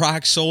bust out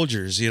Rock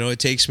Soldiers. It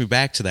takes me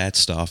back to that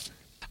stuff.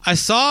 I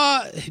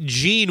saw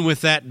Gene with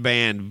that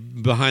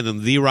band behind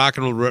them, the Rock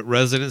and Roll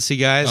Residency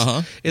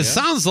guys. It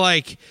sounds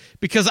like,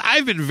 because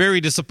I've been very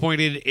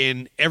disappointed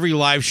in every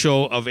live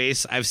show of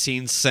Ace I've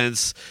seen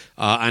since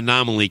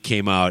Anomaly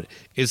came out.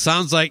 It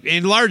sounds like,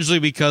 and largely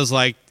because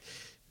like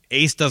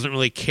Ace doesn't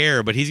really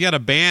care, but he's got a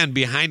band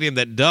behind him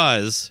that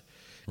does,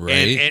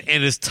 right?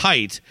 And is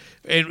tight.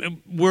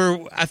 And we're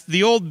at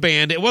the old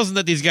band. It wasn't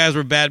that these guys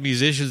were bad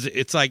musicians.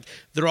 It's like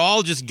they're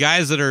all just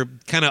guys that are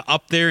kind of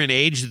up there in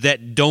age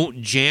that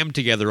don't jam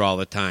together all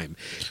the time.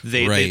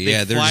 They're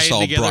just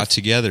all brought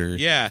together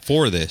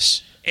for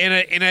this. And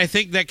I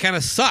think that kind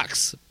of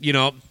sucks,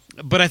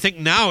 But I think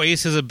now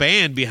Ace has a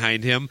band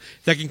behind him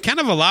that can kind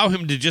of allow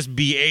him to just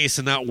be Ace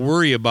and not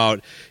worry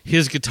about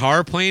his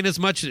guitar playing as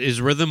much,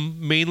 his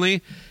rhythm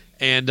mainly.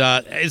 And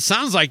it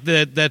sounds like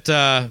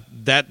that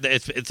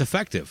it's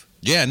effective.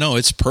 Yeah, no,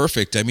 it's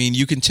perfect. I mean,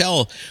 you can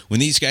tell when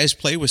these guys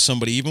play with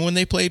somebody, even when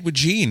they played with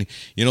Gene,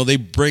 they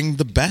bring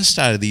the best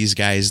out of these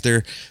guys.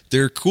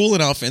 They're cool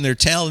enough and they're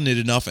talented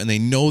enough and they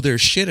know their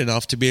shit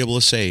enough to be able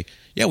to say,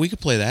 yeah, we could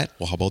play that.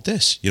 Well, how about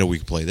this? We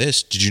could play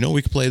this. Did you know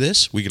we could play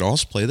this? We could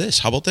also play this.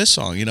 How about this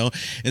song?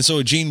 And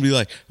so Gene would be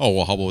like, oh,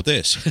 well, how about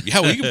this?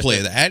 Yeah, we can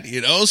play that,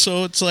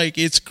 So it's like,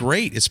 it's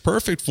great. It's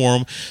perfect for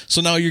them.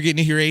 So now you're getting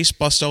to hear Ace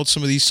bust out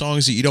some of these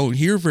songs that you don't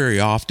hear very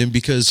often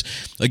because,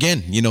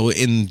 again,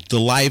 in the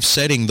live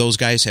setting, those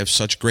guys have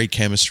such great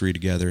chemistry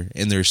together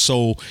and they're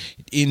so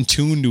in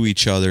tune to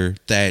each other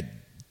that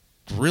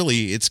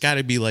really it's got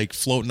to be like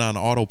floating on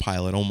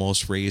autopilot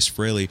almost for Ace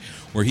Frehley,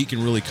 where he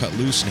can really cut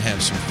loose and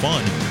have some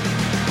fun.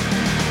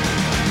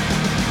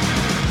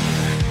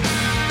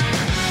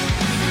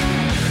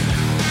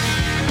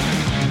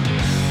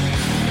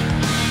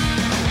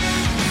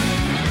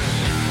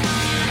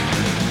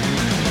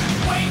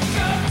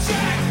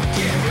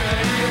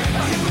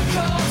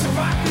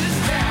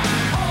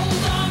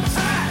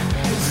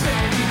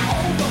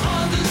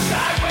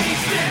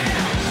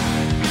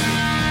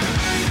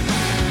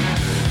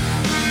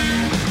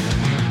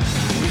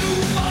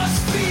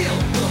 Feel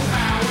the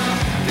power,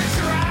 fix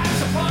your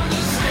eyes upon the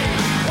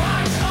stage.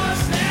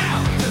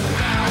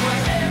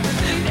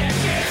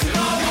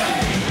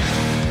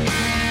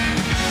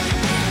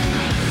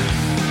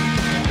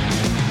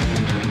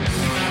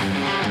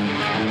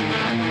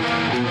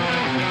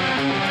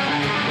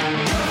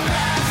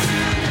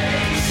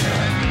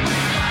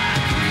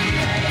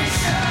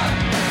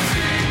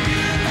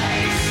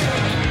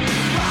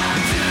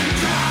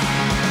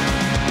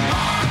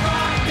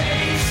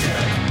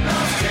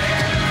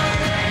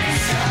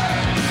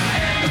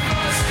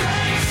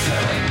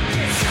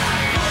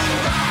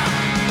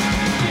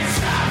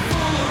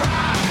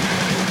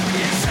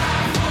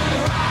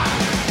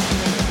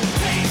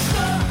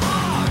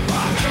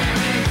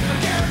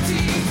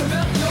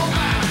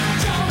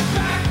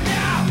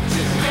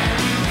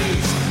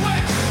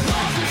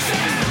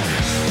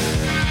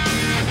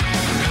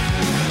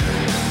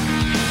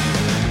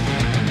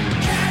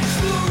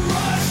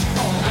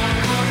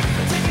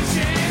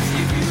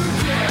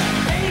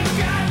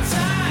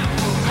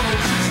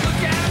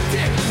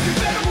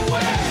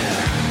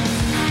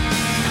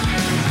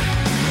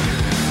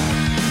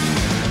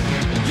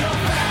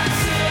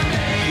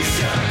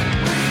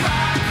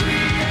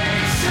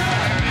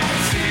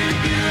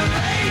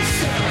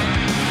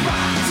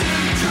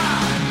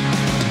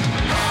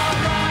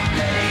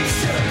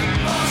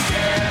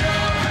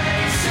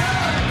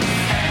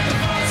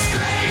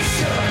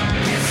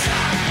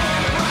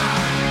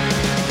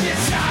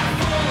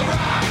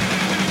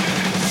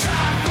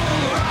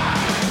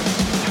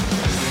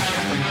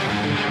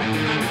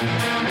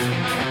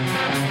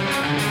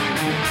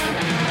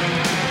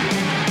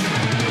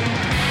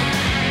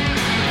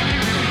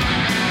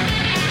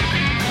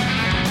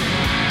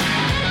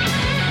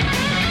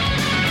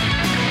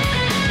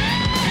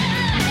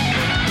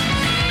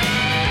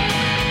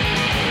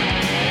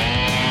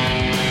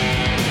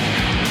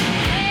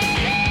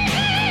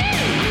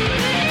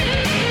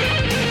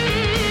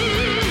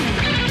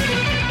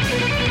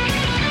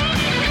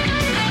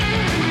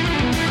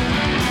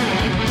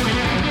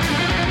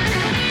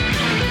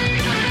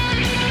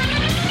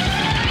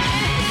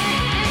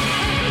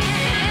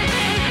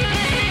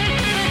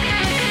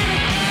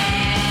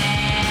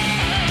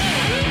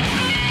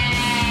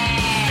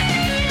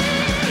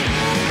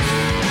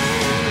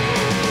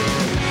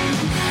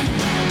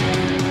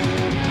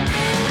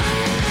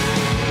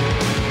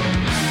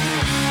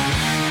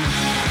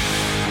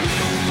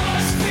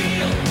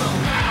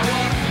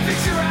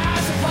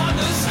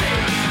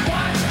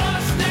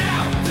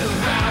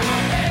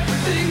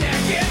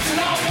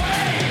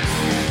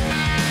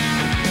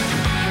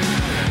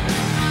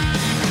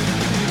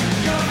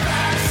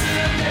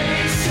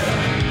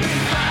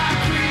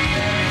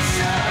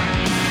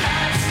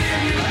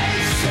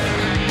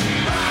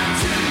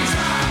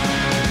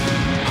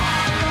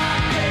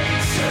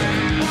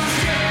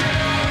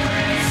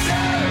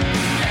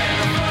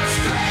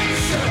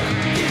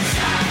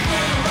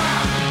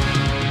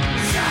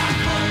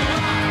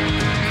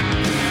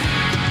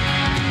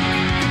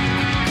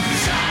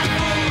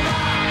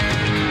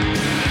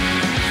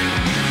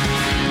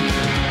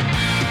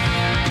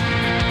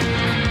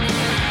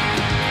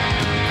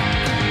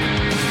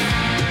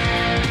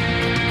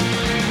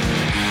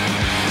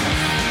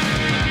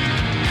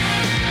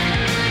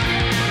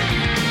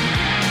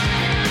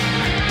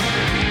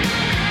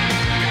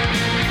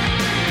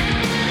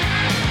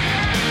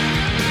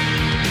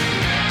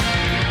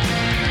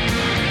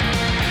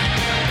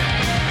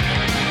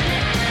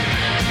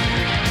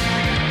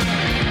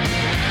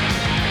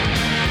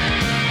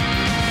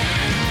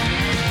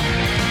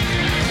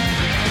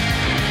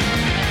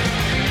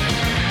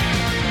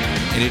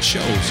 it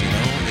shows,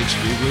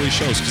 it really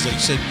shows. Because like you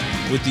said,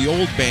 with the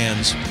old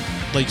bands,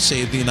 like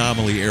say the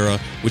Anomaly era,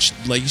 which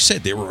like you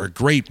said, they were a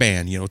great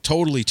band,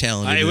 totally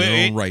talented in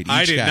their own right.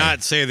 I did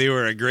not say they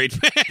were a great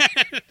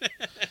band.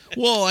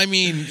 Well, I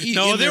mean,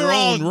 no, in they their were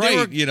own all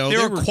right, they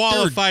were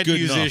qualified good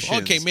musicians.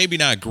 Enough. Okay, maybe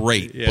not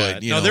great,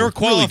 but no, they were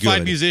qualified really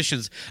good.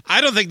 musicians.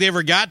 I don't think they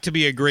ever got to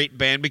be a great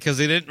band because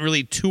they didn't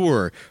really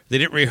tour. They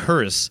didn't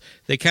rehearse.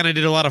 They kind of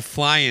did a lot of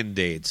fly-in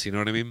dates. You know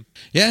what I mean?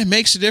 Yeah, it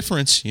makes a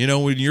difference.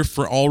 When you're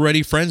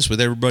already friends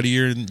with everybody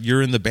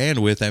you're in the band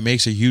with, that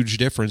makes a huge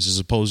difference as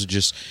opposed to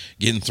just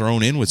getting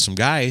thrown in with some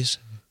guys.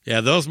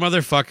 Yeah, those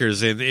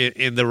motherfuckers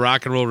in the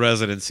rock and roll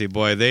residency,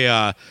 boy,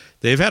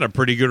 they've had a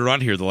pretty good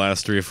run here the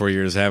last 3 or 4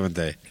 years, haven't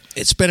they?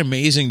 It's been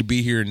amazing to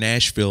be here in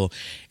Nashville,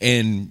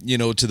 and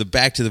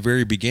back to the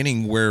very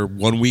beginning, where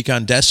 1 week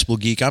on Decibel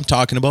Geek, I'm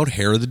talking about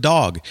Hair of the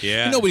Dog.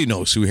 Yeah, nobody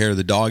knows who Hair of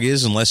the Dog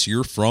is unless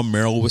you're from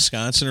Merrill,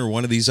 Wisconsin, or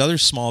one of these other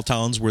small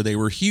towns where they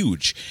were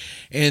huge.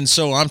 And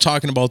so I'm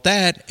talking about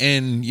that,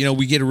 and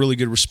we get a really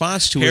good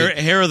response to it.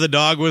 Hair of the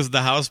Dog was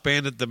the house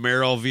band at the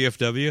Merrill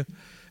VFW.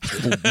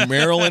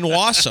 Merrill and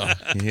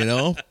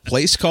Wausau,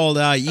 place called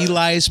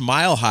Eli's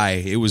Mile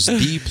High. It was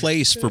the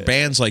place for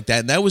bands like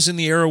that, and that was in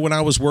the era when I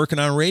was working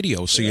on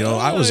radio. So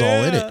I was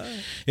all in it.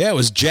 Yeah, it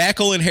was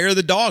Jackal and Hair of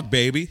the Dog,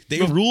 baby.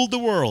 They ruled the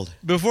world.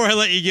 Before I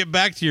let you get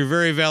back to your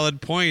very valid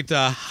point,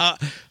 how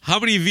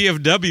many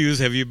VFWs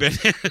have you been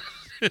in?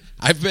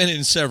 I've been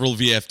in several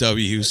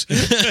VFWs.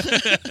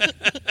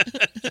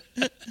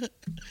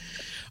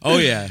 Oh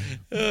yeah,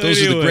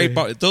 those are the great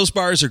bars. Those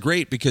bars are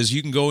great because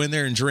you can go in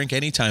there and drink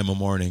any time of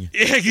morning.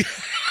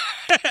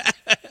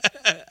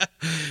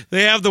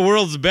 They have the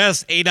world's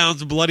best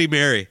 8-ounce Bloody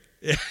Mary.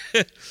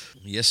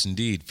 Yes,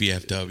 indeed,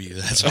 VFW.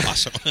 That's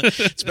awesome.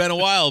 It's been a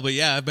while, but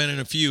yeah, I've been in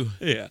a few.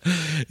 Yeah,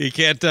 you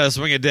can't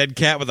swing a dead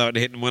cat without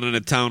hitting one in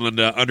a town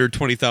under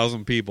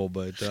 20,000 people.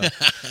 But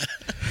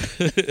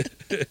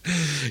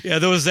yeah,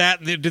 there was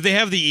that. Did they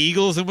have the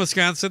Eagles in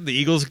Wisconsin? The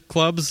Eagles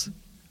clubs?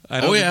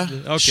 Yeah,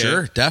 okay.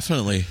 Sure,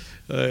 definitely.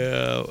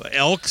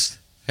 Elks.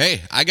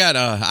 Hey,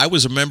 I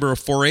was a member of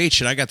 4-H,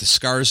 and I got the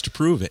scars to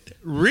prove it.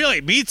 Really,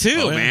 me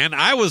too, man.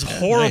 I was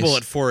horrible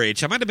at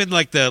 4-H. I might have been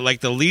like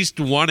the least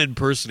wanted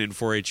person in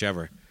 4-H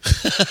ever.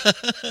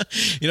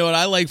 You know what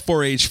I like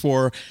 4-H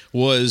for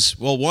was,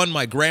 well, one,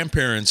 my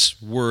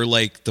grandparents were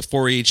like the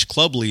 4-H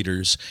club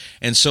leaders,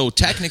 and so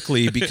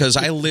technically, because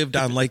I lived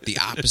on like the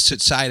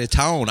opposite side of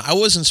town, I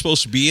wasn't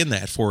supposed to be in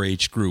that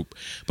 4-H group,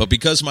 but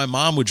because my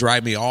mom would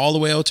drive me all the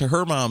way out to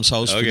her mom's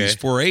house for these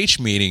 4-H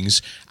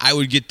meetings, I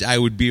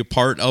would be a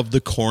part of the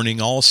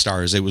Corning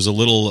All-Stars. It was a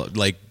little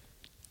like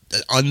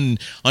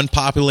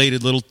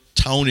unpopulated little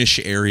townish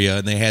area,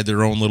 and they had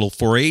their own little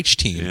 4-H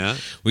team. Yeah.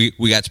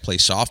 We got to play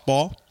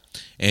softball,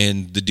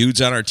 and the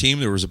dudes on our team,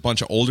 there was a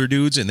bunch of older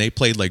dudes, and they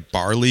played like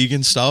bar league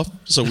and stuff,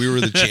 so we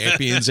were the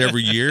champions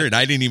every year, and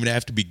I didn't even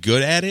have to be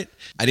good at it.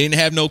 I didn't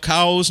have no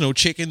cows, no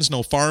chickens,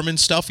 no farming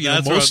stuff.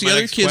 Most of the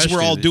other kids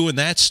were all doing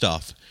that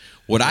stuff.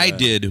 What I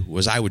did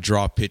was I would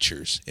draw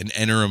pictures and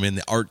enter them in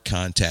the art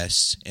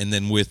contests, and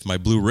then with my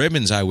blue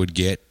ribbons I would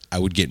get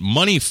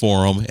money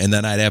for them, and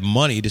then I'd have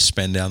money to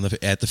spend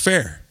at the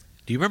fair.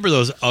 Do you remember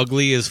those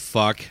ugly as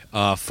fuck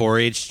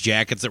 4-H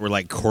jackets that were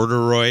like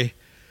corduroy?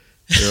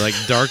 They're like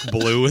dark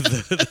blue with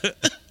the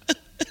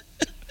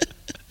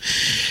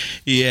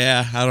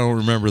Yeah, I don't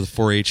remember the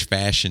 4-H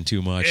fashion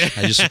too much.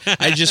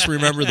 I just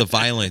remember the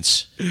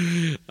violence.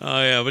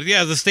 Oh yeah, but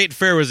yeah, the state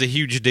fair was a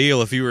huge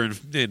deal if you were in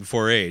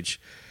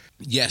 4-H.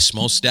 Yes,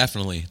 most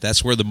definitely.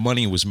 That's where the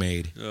money was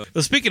made.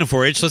 Well, speaking of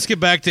 4-H, let's get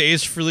back to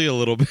Ace Frehley a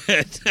little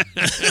bit.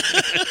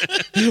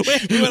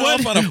 We went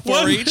off on a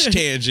 4-H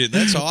tangent.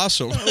 That's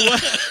awesome.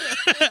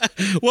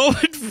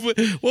 What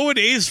would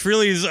Ace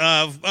Frehley's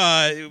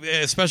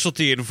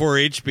specialty in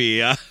 4-H be?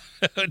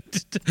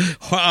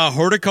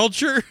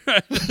 Horticulture?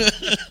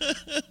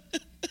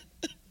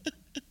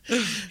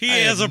 He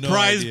has a no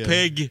prize idea.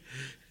 pig.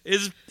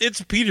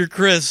 It's Peter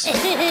Criss.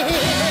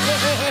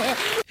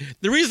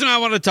 The reason I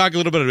want to talk a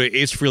little bit about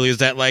Ace Frehley is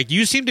that, like,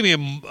 you seem to be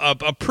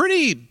a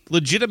pretty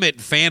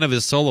legitimate fan of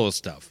his solo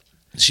stuff.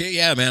 Shit,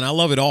 yeah, man. I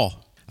love it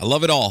all. I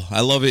love it all.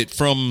 I love it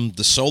from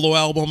the solo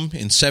album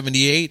in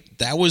 78.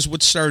 That was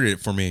what started it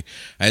for me.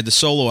 I had the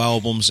solo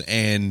albums,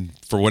 and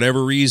for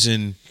whatever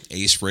reason,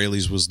 Ace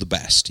Frehley's was the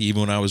best,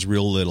 even when I was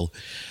real little.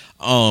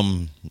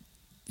 I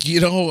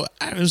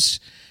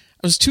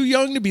was too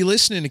young to be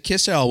listening to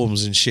Kiss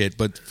albums and shit,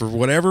 but for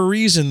whatever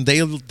reason,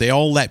 they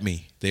all let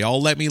me. They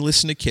all let me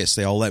listen to Kiss.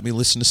 They all let me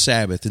listen to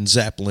Sabbath and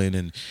Zeppelin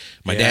and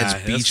my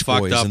dad's Beach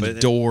Boys and the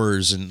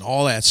Doors and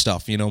all that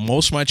stuff.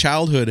 Most of my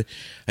childhood,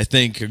 I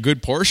think a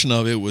good portion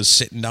of it was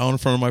sitting down in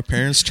front of my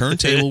parents'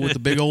 turntable with the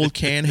big old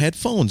can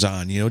headphones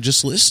on,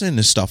 just listening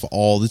to stuff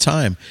all the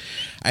time.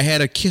 I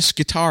had a Kiss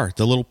guitar,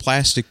 the little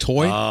plastic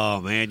toy. Oh,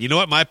 man. You know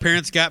what my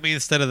parents got me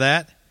instead of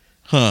that?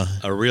 Huh.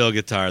 A real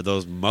guitar,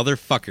 those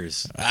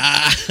motherfuckers.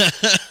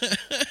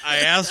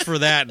 I asked for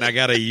that, and I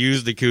got a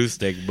used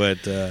acoustic, but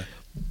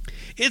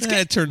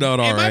it turned out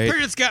all right. My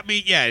parents got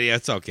me. Yeah,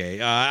 it's okay.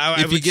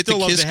 If you get the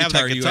Kiss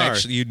guitar,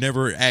 you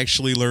never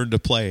actually learn to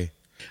play.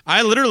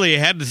 I literally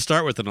had to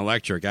start with an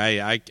electric.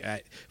 I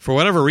for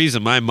whatever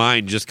reason, my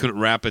mind just couldn't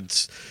wrap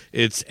its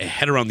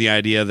head around the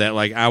idea that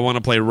like I want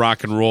to play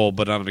rock and roll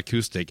but on an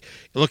acoustic.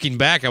 Looking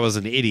back, I was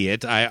an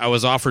idiot. I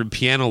was offered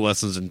piano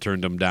lessons and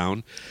turned them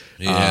down.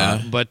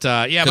 Yeah,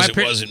 yeah, because it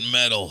wasn't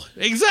metal.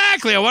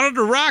 Exactly. I wanted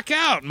to rock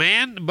out,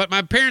 man. But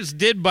my parents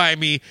did buy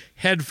me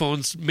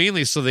headphones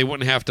mainly so they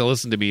wouldn't have to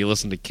listen to me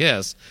listen to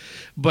Kiss.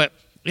 But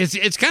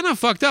it's kind of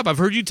fucked up. I've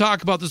heard you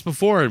talk about this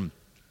before, and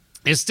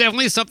it's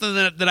definitely something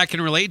that I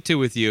can relate to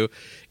with you,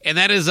 and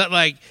that is that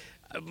like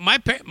my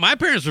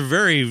parents were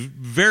very,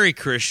 very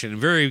Christian,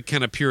 very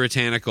kind of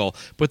puritanical,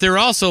 but they're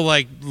also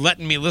like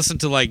letting me listen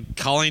to like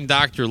Calling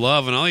Dr.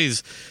 Love and all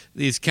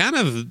these kind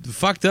of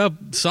fucked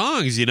up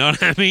songs. You know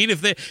what I mean?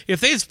 If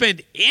they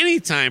spent any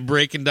time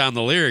breaking down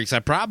the lyrics,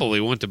 I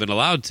probably wouldn't have been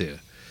allowed to.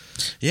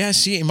 Yeah,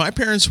 see, my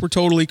parents were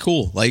totally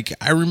cool. Like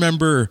I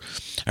remember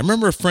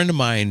a friend of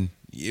mine.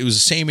 It was the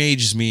same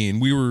age as me, and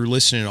we were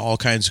listening to all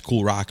kinds of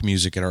cool rock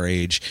music at our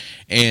age.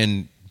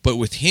 But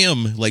with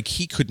him, like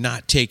he could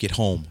not take it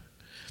home.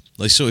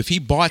 Like so, if he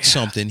bought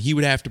something, he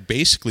would have to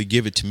basically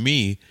give it to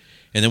me,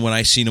 and then when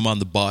I seen him on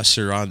the bus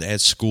or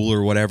at school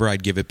or whatever,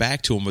 I'd give it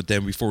back to him. But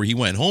then before he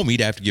went home, he'd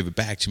have to give it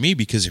back to me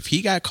because if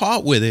he got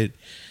caught with it,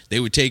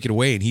 they would take it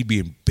away, and he'd be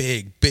in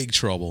big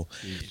trouble.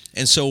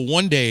 And so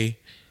one day,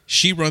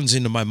 she runs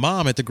into my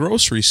mom at the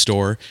grocery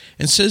store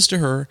and says to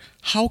her,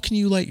 "How can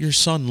you let your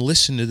son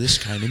listen to this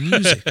kind of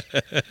music?"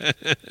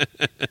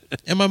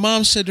 And my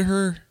mom said to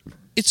her,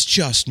 "It's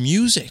just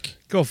music.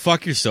 Go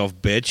fuck yourself,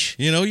 bitch."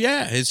 You know,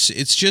 yeah, it's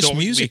just Don't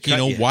music. make me You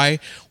know,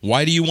 cut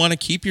why do you want to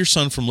keep your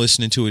son from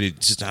listening to it?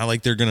 It's not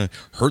like they're going to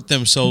hurt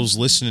themselves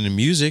listening to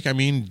music. I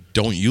mean,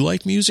 don't you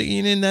like music?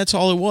 And that's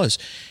all it was.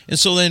 And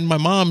so then my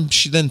mom,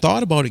 she then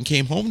thought about it and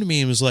came home to me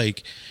and was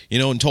like, you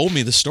know, and told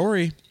me the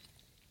story.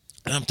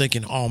 And I'm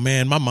thinking, oh,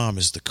 man, my mom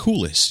is the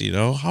coolest, you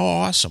know, how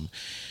awesome.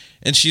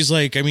 And she's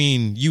like, I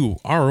mean, you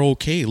are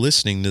okay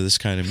listening to this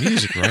kind of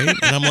music, right?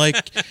 And I'm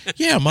like,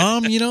 yeah,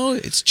 Mom, you know,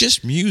 it's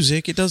just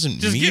music. It doesn't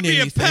Just mean give me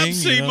anything. a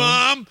Pepsi, you know?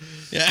 Mom.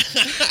 Yeah.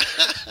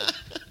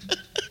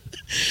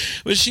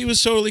 But she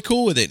was totally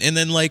cool with it. And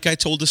then, like I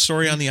told the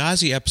story on the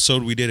Ozzy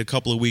episode we did a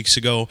couple of weeks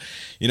ago,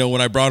 you know,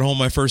 when I brought home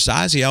my first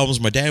Ozzy albums,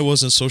 my dad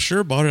wasn't so sure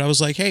about it. I was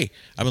like, hey,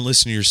 I've been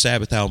listening to your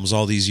Sabbath albums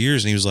all these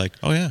years. And he was like,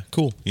 oh, yeah,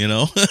 cool, you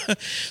know.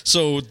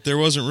 So there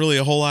wasn't really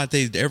a whole lot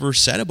they'd ever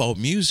said about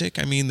music.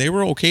 I mean, they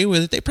were okay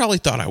with it. They probably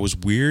thought I was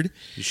weird.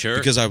 Sure.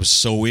 Because I was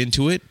so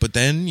into it. But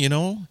then, you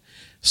know,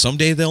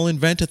 someday they'll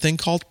invent a thing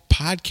called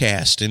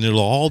podcast, and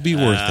it'll all be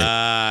worth it.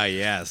 Ah,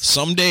 yes.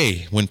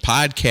 Someday, when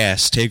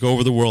podcasts take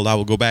over the world, I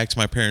will go back to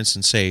my parents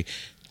and say,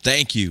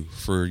 thank you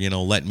for, you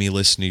know, letting me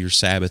listen to your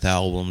Sabbath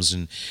albums,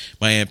 and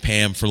my Aunt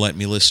Pam for letting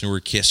me listen to her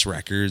Kiss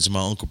records, and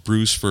my Uncle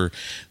Bruce for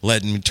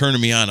turning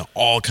me on to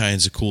all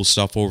kinds of cool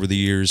stuff over the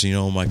years, you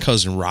know, my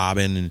cousin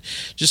Robin, and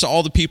just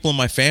all the people in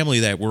my family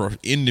that were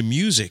into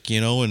music,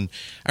 you know. And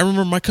I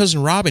remember my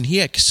cousin Robin, he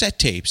had cassette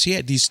tapes. He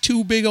had these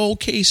 2 big old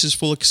cases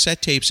full of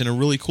cassette tapes in a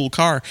really cool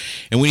car.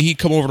 And when he'd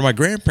come over to my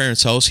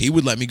grandparents' house, he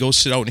would let me go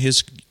sit out in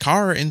his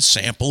car and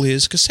sample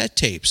his cassette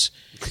tapes.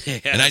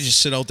 Yes. And I'd just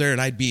sit out there and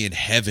I'd be in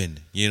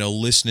heaven, you know,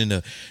 listening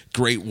to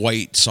Great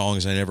White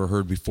songs I never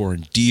heard before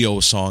and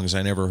Dio songs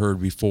I never heard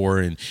before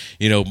and,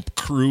 you know,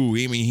 Crew.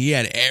 I mean, he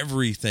had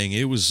everything.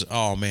 It was,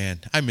 oh,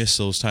 man, I miss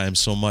those times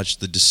so much.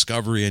 The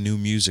discovery of new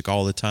music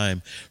all the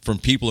time from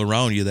people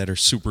around you that are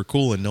super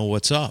cool and know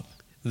what's up.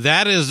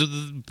 That is,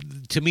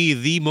 to me,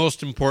 the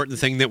most important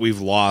thing that we've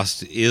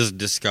lost is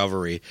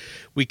discovery.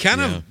 We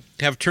kind of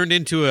have turned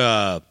into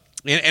a...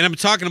 And I'm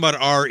talking about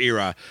our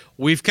era.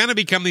 We've kind of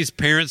become these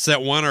parents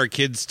that want our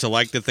kids to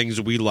like the things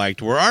we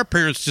liked, where our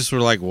parents just were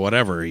like,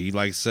 whatever, he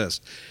likes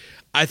this.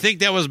 I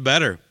think that was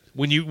better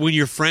when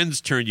your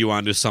friends turned you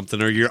on to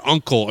something, or your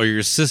uncle or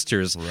your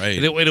sisters.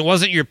 Right. And it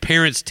wasn't your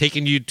parents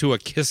taking you to a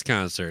Kiss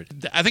concert.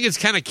 I think it's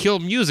kind of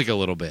killed music a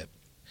little bit.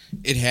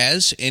 It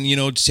has, and you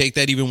know, to take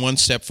that even one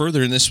step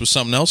further, and this was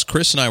something else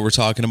Chris and I were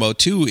talking about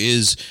too,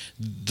 is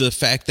the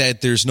fact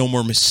that there's no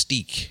more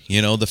mystique.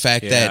 You know, the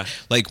fact that,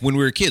 like, when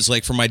we were kids,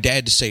 like for my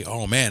dad to say,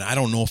 oh man, I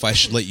don't know if I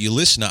should let you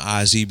listen to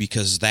Ozzy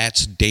because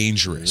that's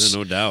dangerous. Yeah,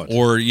 no doubt.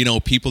 Or, you know,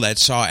 people that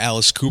saw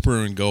Alice Cooper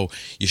and go,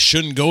 you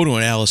shouldn't go to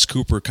an Alice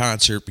Cooper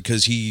concert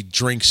because he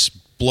drinks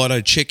blood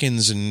of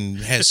chickens and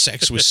has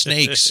sex with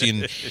snakes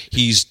and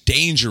he's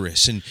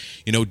dangerous, and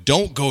you know,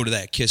 don't go to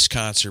that Kiss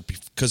concert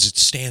because it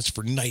stands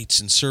for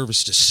Knights in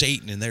Service to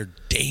Satan and they're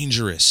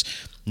dangerous.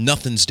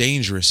 Nothing's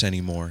dangerous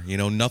anymore, you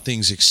know,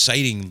 nothing's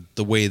exciting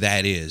the way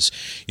that is,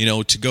 you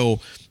know, to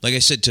go, like I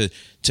said,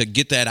 to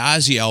get that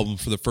Ozzy album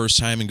for the first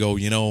time and go,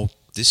 you know,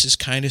 this is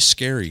kind of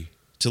scary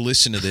to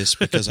listen to this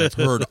because I've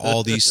heard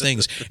all these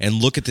things, and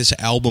look at this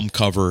album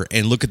cover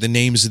and look at the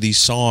names of these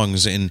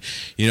songs, and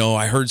you know,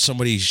 I heard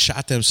somebody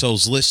shot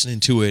themselves listening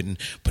to it,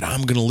 but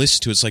I'm going to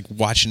listen to it. It's like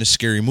watching a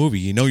scary movie.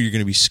 You know, you're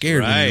going to be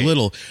scared when you're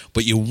little,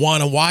 but you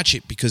want to watch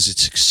it because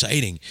it's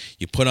exciting.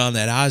 You put on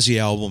that Ozzy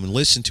album and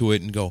listen to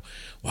it and go,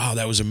 wow,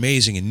 that was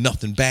amazing, and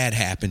nothing bad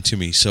happened to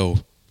me. So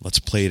Let's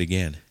play it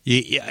again.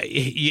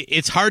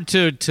 It's hard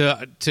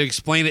to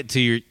explain it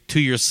to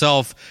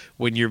yourself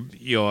when you're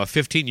a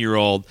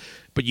 15-year-old,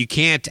 but you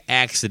can't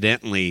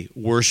accidentally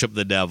worship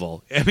the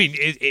devil. I mean,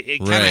 it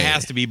kind of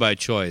has to be by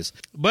choice.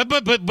 But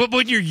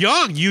when you're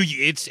young,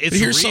 it's but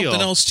here's real.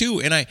 something else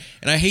too, and I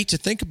hate to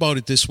think about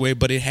it this way,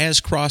 but it has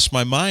crossed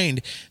my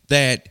mind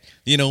that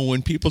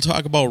when people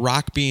talk about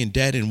rock being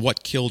dead and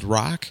what killed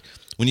rock,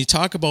 when you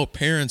talk about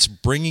parents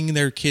bringing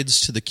their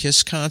kids to the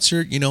Kiss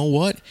concert, you know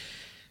what?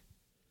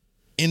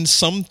 In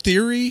some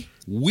theory,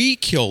 we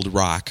killed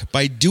rock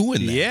by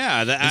doing that.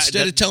 Yeah.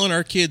 Instead of telling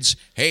our kids,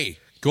 hey,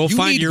 go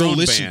find your own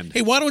listen. band.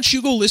 Hey, why don't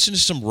you go listen to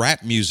some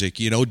rap music?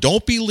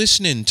 Don't be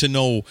listening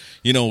to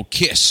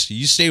Kiss.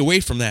 You stay away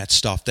from that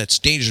stuff. That's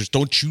dangerous.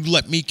 Don't you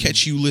let me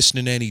catch you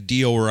listening to any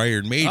Dio or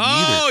Iron Maiden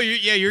either. Oh,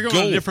 you're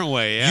going a different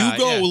way. Yeah, you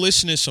go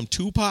listen to some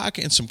Tupac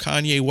and some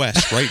Kanye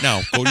West right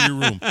now. Go to your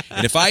room.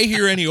 And if I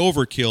hear any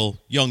overkill,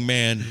 young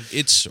man,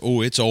 it's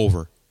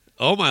over.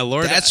 Oh my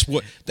Lord! That's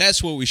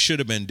what we should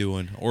have been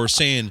doing, or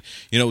saying,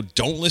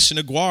 don't listen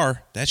to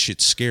Guar. That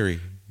shit's scary.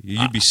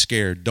 You'd be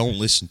scared. Don't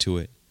listen to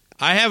it.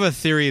 I have a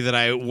theory that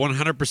I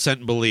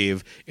 100%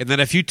 believe, and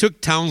that if you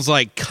took towns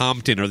like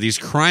Compton or these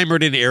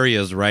crime-ridden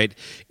areas, right,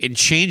 and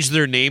changed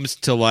their names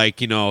to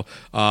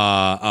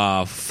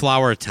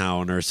Flower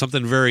Town or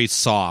something very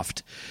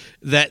soft,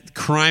 that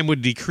crime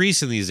would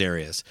decrease in these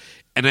areas.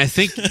 And I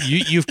think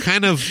you've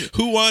kind of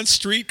who wants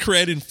street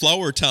cred in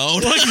Flower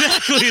Town? Well,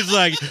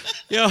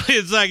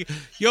 exactly.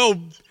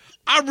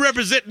 I'm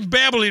representing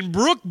Babbling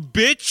Brook,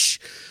 bitch.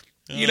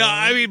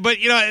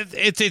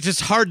 It's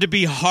just hard to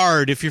be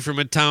hard if you're from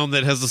a town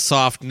that has a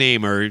soft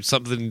name or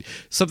something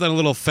a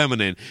little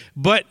feminine.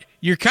 But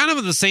you're kind of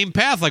in the same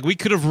path. Like, we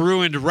could have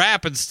ruined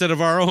rap instead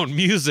of our own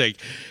music.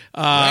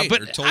 Right,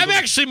 but I'm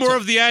actually more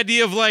of the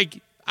idea of I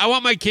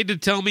want my kid to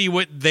tell me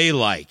what they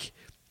like.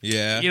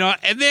 Yeah.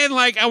 And then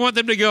I want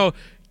them to go,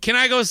 can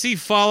I go see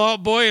Fall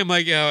Out Boy? I'm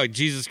like, oh,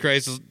 Jesus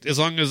Christ, as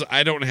long as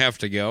I don't have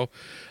to go.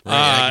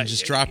 Right, I can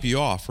just drop you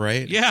off,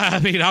 right? Yeah, I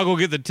mean, I'll go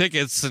get the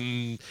tickets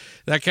and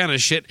that kind of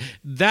shit.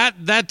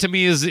 That to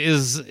me is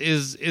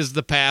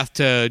the path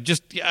to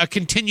just a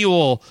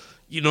continual,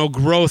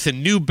 growth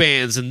in new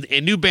bands and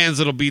new bands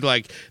that'll be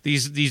like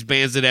these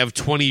bands that have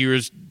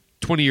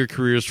 20-year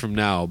careers from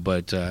now.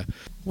 But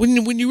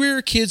when you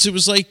were kids, it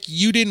was like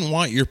you didn't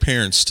want your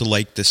parents to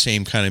like the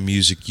same kind of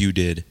music you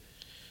did.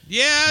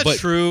 Yeah,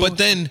 true. But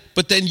then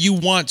you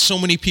want so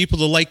many people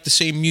to like the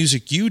same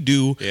music you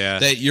do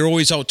that you're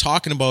always out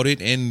talking about it.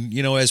 And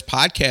as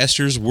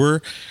podcasters,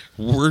 we're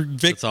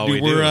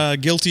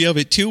guilty of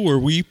it too, where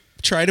we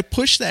try to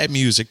push that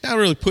music, not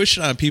really push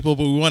it on people,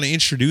 but we want to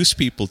introduce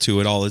people to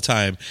it all the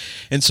time.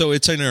 And so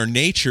it's in our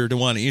nature to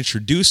want to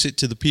introduce it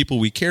to the people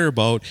we care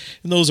about,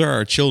 and those are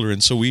our children.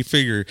 So we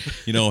figure,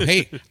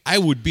 hey, I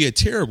would be a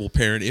terrible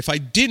parent if I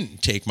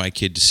didn't take my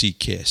kid to see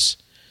Kiss.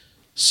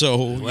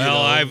 So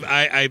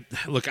I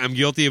look, I'm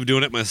guilty of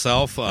doing it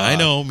myself. I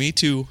know, me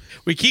too.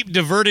 We keep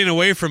diverting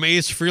away from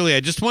Ace Frehley. I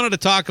just wanted to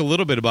talk a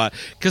little bit about,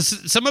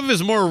 because some of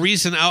his more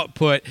recent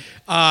output,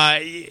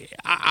 I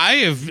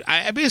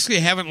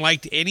basically haven't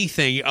liked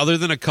anything other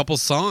than a couple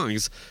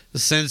songs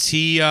since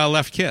he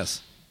left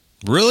Kiss.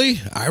 Really?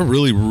 I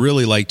really,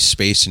 really liked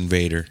Space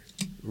Invader.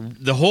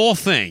 The whole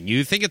thing.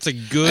 You think it's a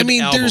good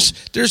album?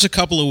 There's a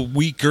couple of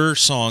weaker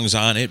songs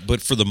on it,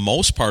 but for the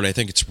most part, I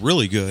think it's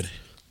really good.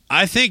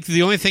 I think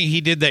the only thing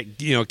he did that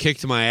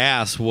kicked my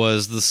ass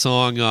was the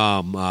song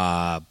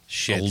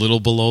shit. A Little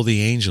Below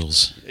the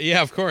Angels.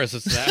 Yeah, of course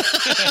it's that.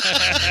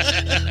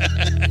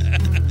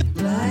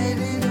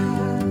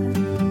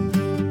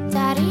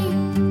 Daddy,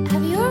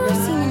 have you ever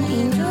seen an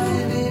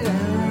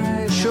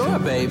angel? Sure,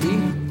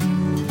 baby.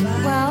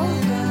 Well,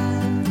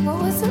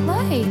 what was it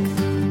like?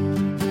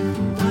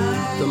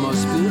 The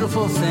most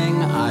beautiful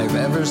thing I've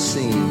ever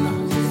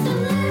seen.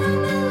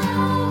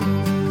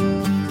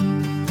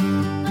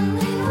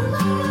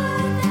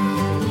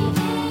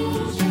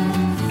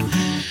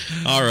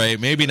 All right,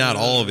 maybe not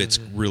all of it's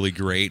really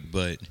great,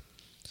 but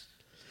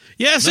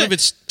yes, none of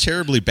it's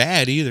terribly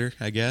bad either,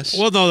 I guess.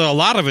 Well, no, a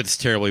lot of it's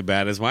terribly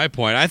bad is my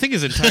point. I think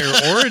his entire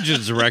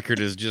Origins record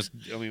is just,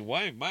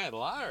 why, my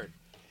Lord.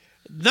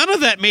 None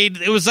of that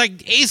it was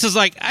like, Ace is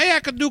like, I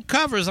can do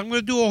covers. I'm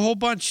going to do a whole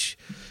bunch.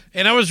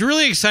 And I was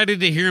really excited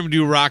to hear him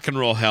do Rock and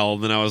Roll Hell.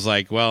 And then I was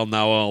like, well,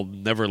 now I'll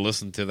never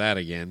listen to that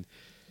again.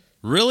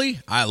 Really?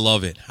 I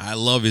love it. I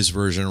love his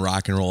version of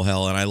Rock and Roll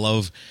Hell, and I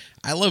love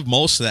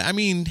most of that. I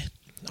mean,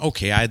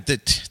 okay,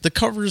 the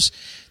covers,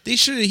 he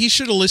should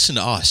have listened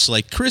to us.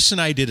 Like, Chris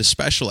and I did a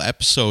special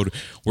episode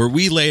where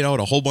we laid out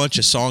a whole bunch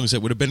of songs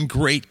that would have been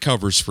great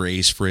covers for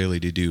Ace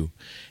Frehley to do,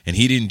 and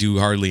he didn't do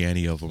hardly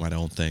any of them, I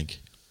don't think.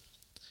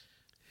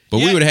 But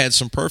we would have had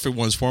some perfect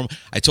ones for him.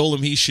 I told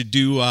him he should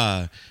do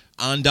On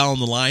Down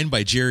the Line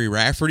by Jerry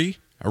Rafferty,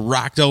 a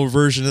rocked out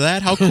version of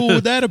that. How cool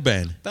would that have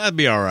been? That'd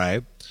be all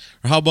right.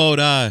 Or how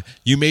about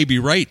You May Be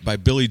Right by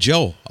Billy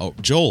Joel,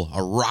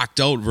 a rocked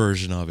out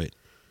version of it.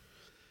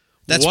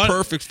 That's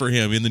perfect for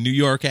him in the New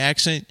York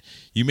accent.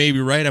 You may be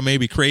right, I may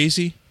be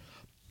crazy.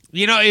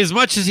 You know, as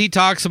much as he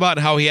talks about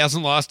how he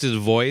hasn't lost his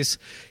voice,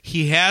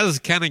 he has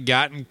kind of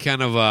gotten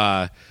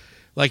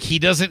like he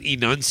doesn't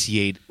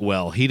enunciate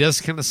well. He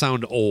does kind of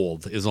sound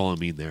old, is all I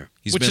mean there.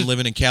 He's been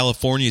living in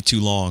California too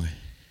long.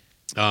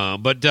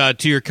 But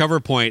to your cover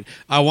point,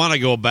 I want to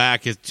go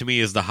back. It, to me,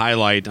 is the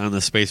highlight on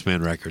the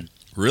Spaceman record.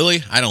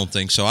 Really? I don't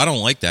think so. I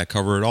don't like that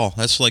cover at all.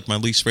 That's like my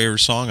least favorite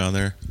song on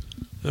there.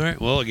 All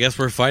right. Well, I guess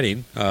we're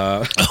fighting.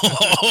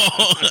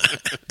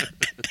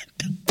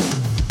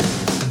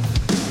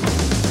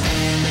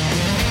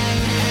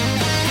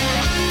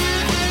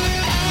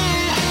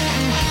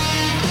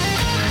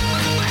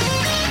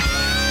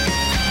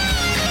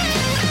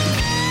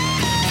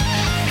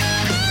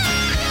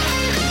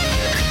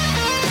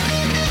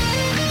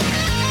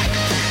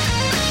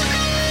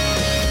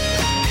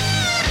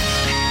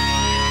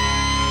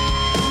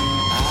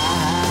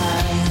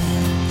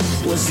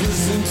 Was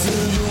listening to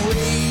the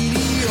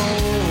radio.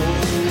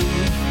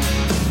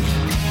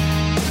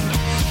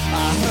 I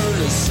heard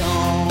a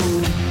song,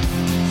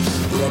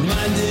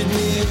 reminded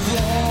me of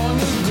long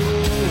ago.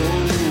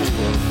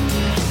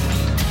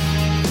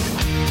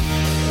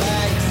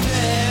 Back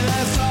then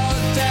I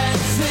thought that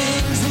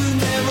things were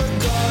never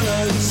gonna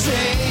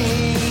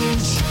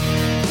change.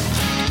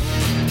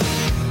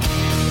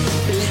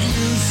 It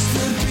used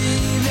to be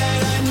that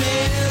I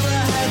never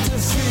had to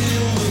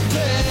feel the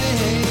pain.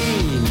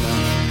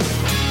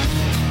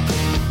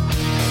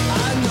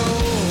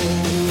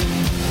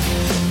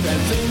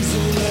 Things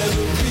will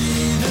never be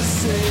the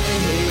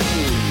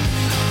same.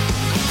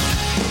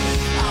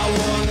 I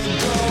wanna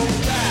go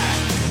back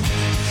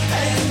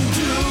and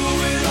do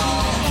it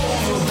all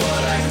over,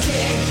 but I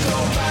can't go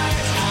back.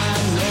 I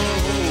know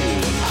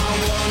I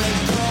wanna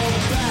go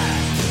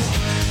back,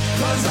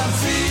 'cause I'm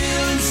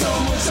feeling so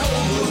much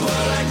older,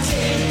 but I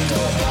can't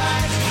go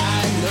back.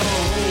 I know.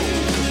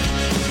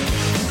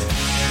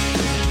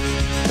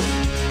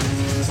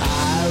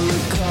 I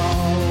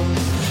recall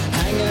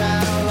hanging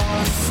out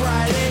on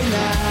Friday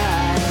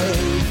night,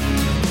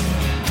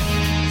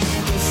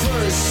 the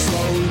first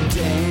slow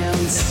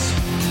dance,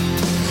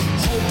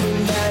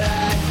 hoping that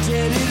I'd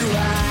get it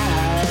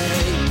right.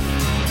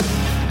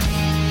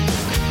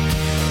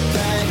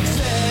 Back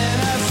then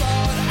I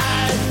thought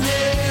I'd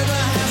never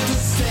have to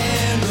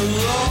stand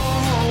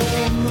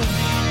alone.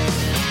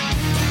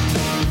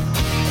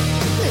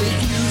 It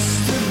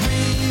used to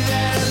be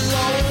that a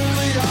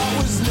lonely heart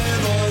was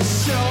never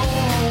shown.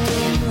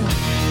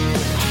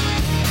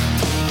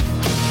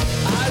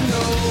 I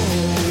know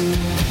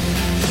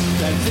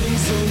that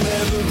things will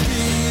never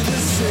be the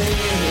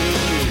same.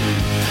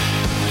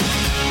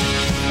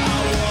 I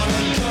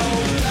wanna go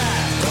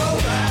back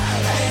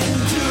and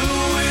do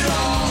it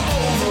all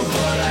over,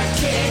 but I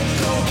can't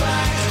go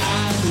back.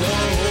 I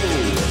know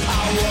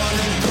I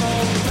wanna go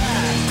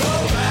back,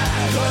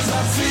 'cause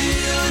I'm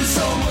feeling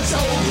so much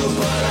older,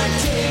 but I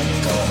can't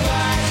go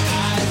back.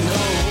 I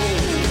know.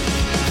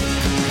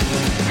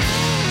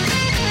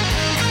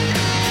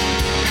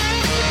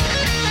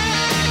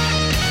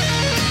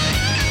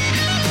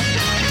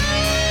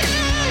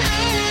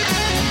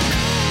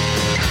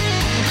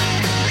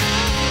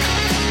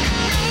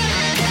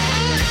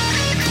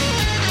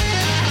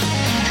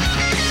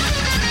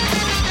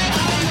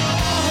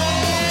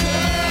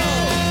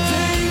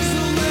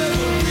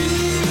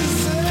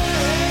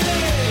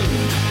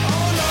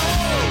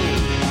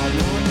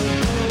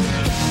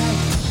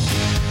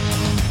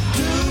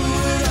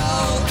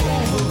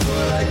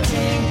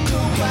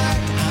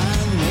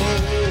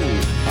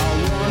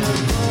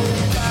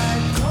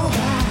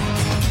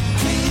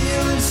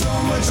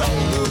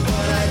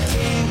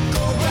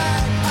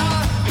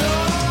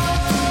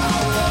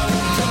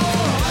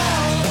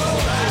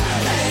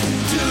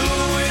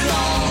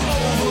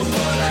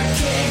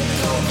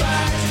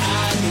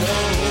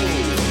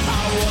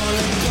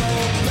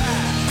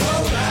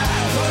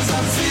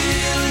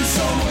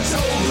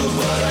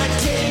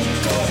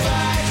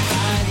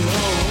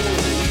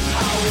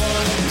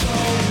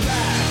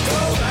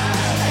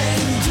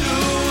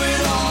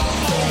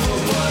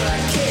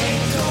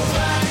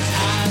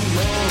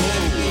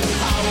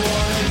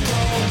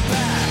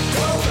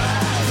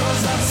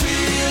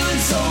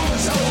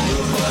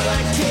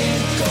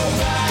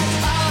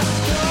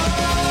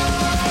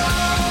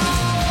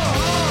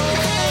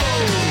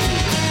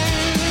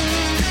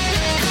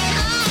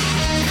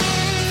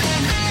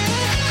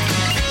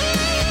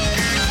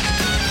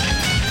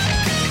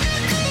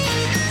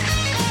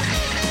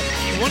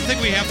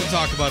 We have to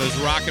talk about is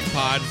Rockin'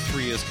 Pod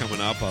 3 is coming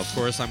up. Of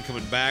course, I'm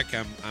coming back.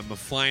 I'm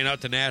flying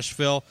out to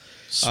Nashville.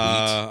 Sweet.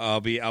 I'll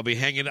be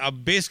hanging. I'll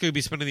basically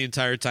be spending the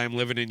entire time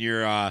living in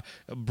your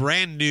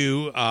brand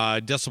new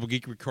Decibel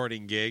Geek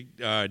recording gig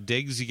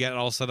digs. You got it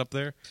all set up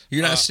there.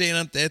 You're not staying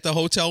at the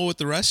hotel with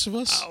the rest of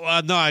us?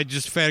 No, I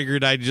just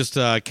figured I'd just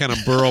kind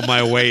of burrow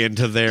my way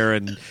into there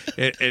and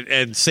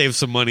save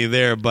some money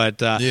there.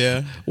 But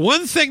yeah,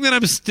 one thing that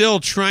I'm still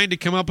trying to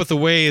come up with a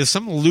way is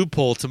some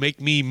loophole to make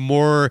me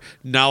more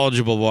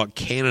knowledgeable about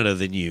Canada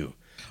than you.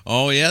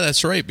 Oh, yeah,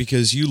 that's right,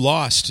 because you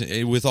lost.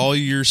 With all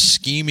your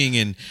scheming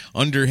and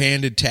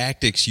underhanded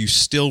tactics, you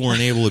still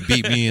weren't able to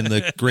beat me in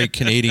the Great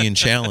Canadian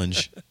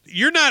Challenge.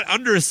 You're not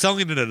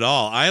underselling it at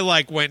all. I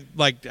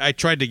I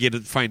tried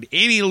to find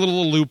any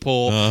little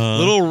loophole,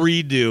 little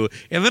redo,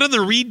 and then on the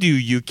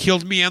redo, you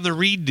killed me on the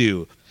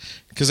redo.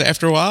 Because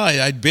after a while,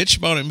 I'd bitch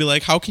about it and be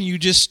like, how can you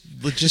just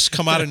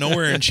come out of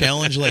nowhere and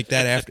challenge like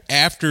that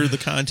after the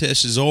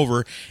contest is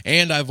over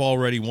and I've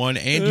already won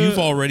and you've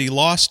already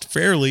lost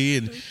fairly?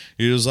 And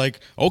it was like,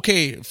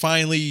 okay,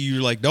 finally,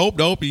 you're like, nope.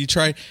 And you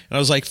try. And I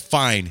was like,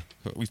 fine.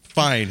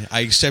 I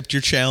accept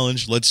your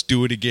challenge. Let's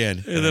do it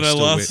again. And then I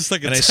lost the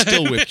second time. And I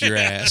still whipped your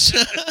ass.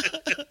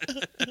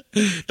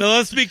 Now,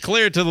 let's be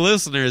clear to the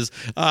listeners.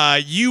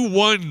 You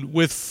won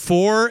with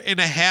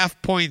 4.5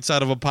 points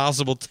out of a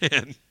possible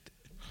 10.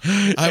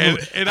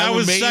 I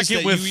was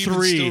second with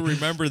 3. You still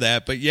remember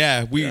that, but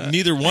yeah,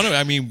 neither one of.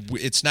 I mean,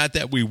 it's not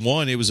that we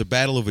won; it was a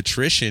battle of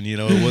attrition. You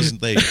know, it wasn't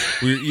like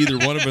either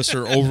one of us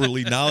are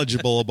overly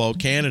knowledgeable about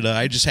Canada.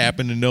 I just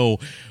happen to know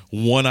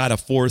 1 out of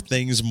 4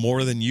 things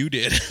more than you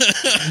did.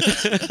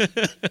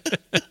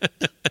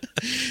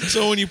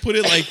 So when you put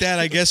it like that,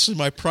 I guess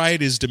my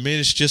pride is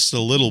diminished just a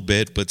little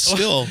bit, but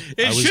still,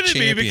 it I was shouldn't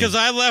champion. be because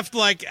I left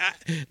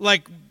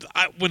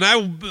when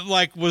I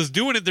was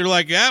doing it. They're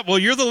like, "Yeah, well,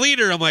 you're the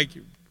leader." I'm like,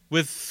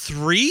 with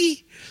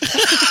 3.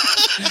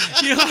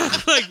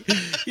 Like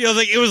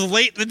it was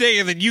late in the day,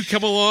 and then you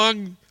come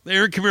along.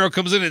 Aaron Camaro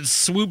comes in and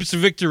swoops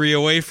victory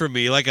away from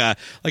me like a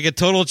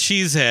total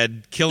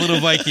cheesehead killing a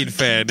Viking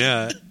fan.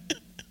 Yeah.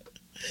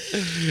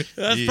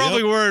 That's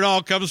probably where it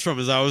all comes from,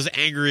 is I was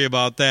angry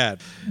about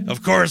that.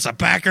 Of course, a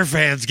Packer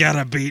fan's got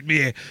to beat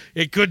me.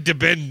 It couldn't have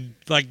been,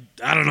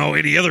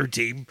 any other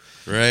team.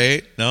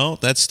 Right? No,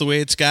 that's the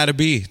way it's got to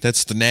be.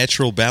 That's the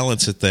natural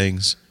balance of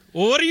things.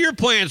 Well, what are your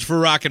plans for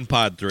Rockin'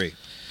 Pod 3?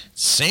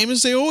 Same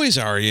as they always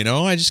are,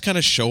 I just kind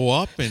of show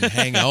up and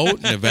hang out,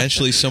 and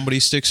eventually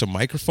somebody sticks a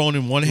microphone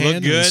in one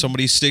hand and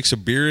somebody sticks a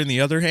beer in the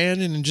other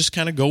hand, and just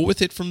kind of go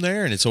with it from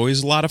there, and it's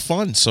always a lot of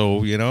fun.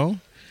 So,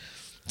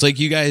 it's like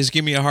you guys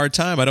give me a hard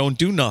time. I don't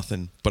do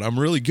nothing, but I'm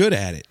really good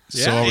at it.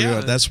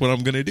 So that's what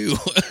I'm going to do.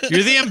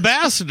 You're the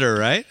ambassador,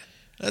 right?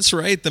 That's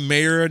right, the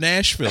mayor of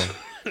Nashville.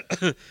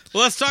 Well,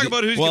 let's talk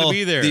about who's going to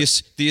be there.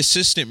 The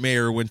assistant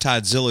mayor when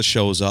Todzilla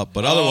shows up,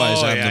 but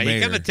otherwise I'm the mayor.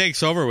 He kind of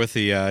takes over with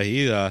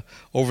the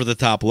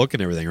over-the-top look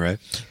and everything, right?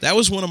 That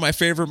was one of my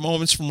favorite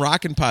moments from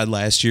Rockin' Pod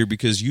last year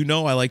because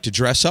I like to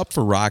dress up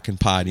for Rockin'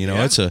 Pod.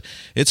 It's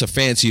a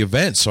fancy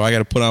event, so I got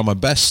to put on my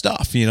best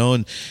stuff,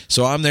 And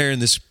so I'm there,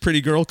 and this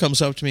pretty girl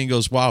comes up to me and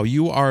goes, "Wow,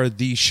 you are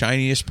the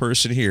shiniest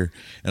person here."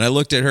 And I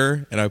looked at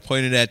her, and I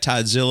pointed at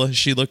Todzilla.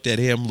 She looked at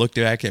him, looked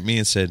back at me,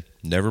 and said,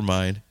 "Never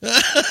mind."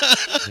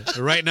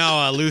 Right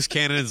now, Loose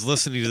Cannon's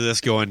listening to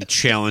this going,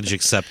 challenge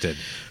accepted.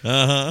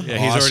 Uh-huh.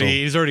 Yeah, awesome.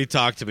 he's already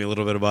talked to me a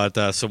little bit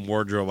about some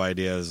wardrobe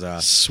ideas.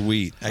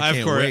 Sweet. I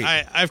can't wait.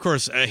 I, of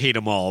course, hate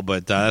them all,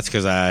 but that's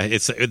because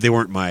they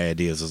weren't my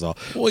ideas is all.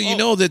 Well, you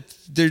know that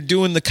they're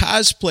doing the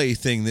cosplay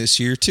thing this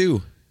year,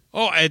 too.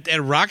 Oh, at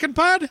Rockin'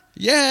 Pod?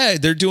 Yeah,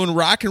 they're doing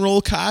rock and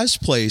roll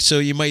cosplay. So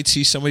you might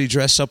see somebody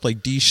dressed up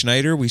like Dee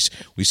Schneider. We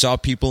saw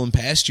people in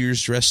past years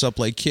dressed up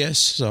like Kiss.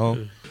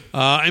 So,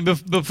 and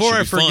before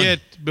I forget,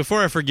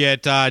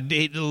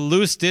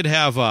 Luce did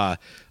have a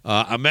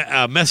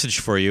message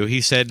for you.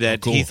 He said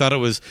that he thought it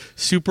was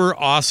super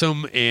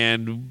awesome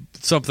and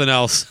something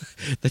else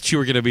that you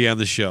were going to be on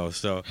the show.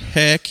 So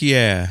heck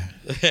yeah.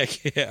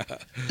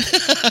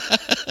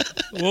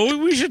 Well,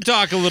 we should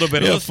talk a little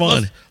bit.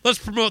 Yeah, Let's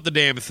promote the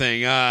damn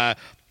thing.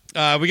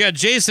 We got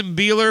Jason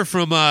Beeler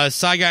from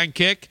Saigon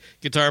Kick,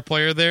 guitar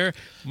player there.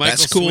 Michael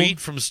That's cool. Sweet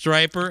from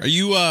Striper. Are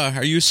you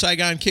a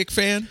Saigon Kick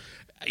fan?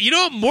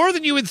 More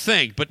than you would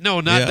think, but no,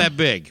 not that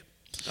big.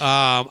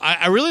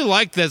 I really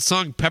like that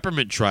song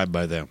 "Peppermint Tribe"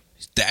 by them.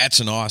 That's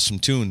an awesome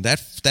tune.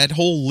 That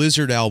whole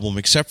Lizard album,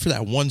 except for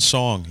that one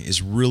song,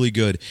 is really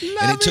good.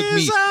 And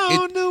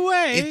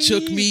it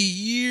took me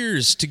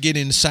years to get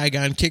into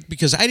Saigon Kick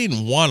because I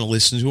didn't want to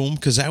listen to them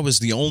because that was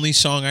the only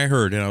song I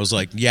heard, and I was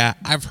like, yeah,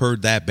 I've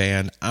heard that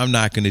band. I'm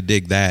not going to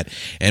dig that.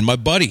 And my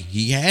buddy,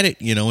 he had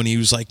it, and he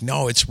was like,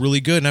 no, it's really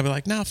good. And I'd be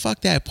like, nah,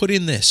 fuck that. Put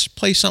in this.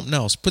 Play something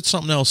else. Put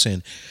something else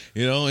in.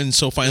 And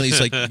so finally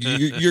he's like,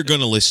 you're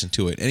going to listen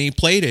to it. And he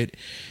played it.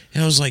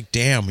 And I was like,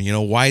 damn,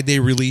 why'd they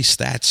release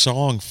that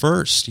song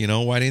first?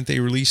 Why didn't they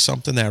release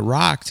something that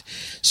rocked?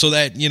 So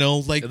that,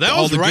 that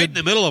was right in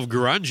the middle of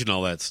grunge and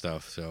all that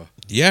stuff. So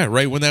yeah,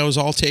 right when that was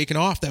all taken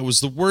off. That was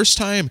the worst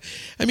time.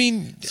 I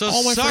mean,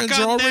 all my friends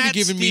are already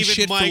giving me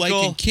shit for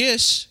liking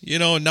Kiss,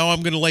 and now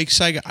I'm going to like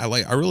Saigon.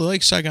 I really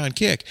like Saigon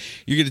Kick.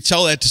 You're going to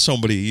tell that to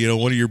somebody,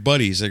 one of your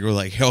buddies. They go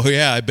like, oh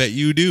yeah, I bet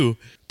you do.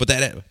 But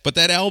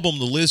that album,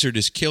 The Lizard,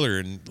 is killer.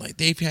 And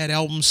they've had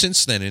albums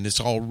since then, and it's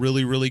all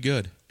really, really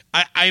good.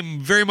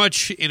 I'm very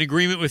much in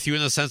agreement with you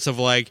in the sense of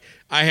I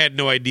had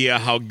no idea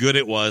how good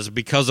it was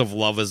because of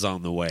Love Is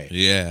On the Way.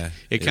 Yeah.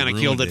 It kind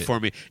of killed it for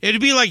me.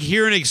 It'd be like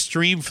hearing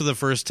Extreme for the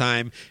first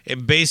time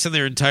and basing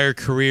their entire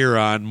career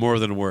on More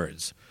Than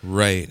Words.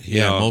 Right.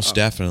 Yeah, most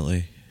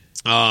definitely.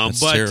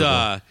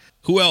 But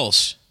who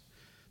else?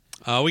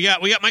 We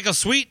got Michael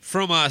Sweet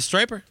from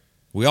Striper.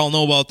 We all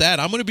know about that.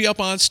 I'm going to be up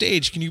on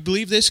stage. Can you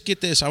believe this? Get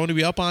this. I'm going to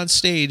be up on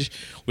stage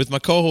with my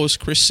co-host,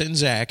 Chris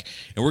Sinzak,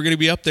 and we're going to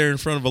be up there in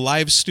front of a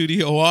live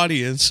studio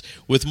audience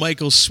with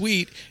Michael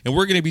Sweet, and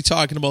we're going to be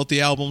talking about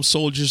the album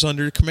Soldiers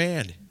Under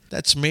Command.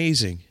 That's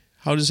amazing.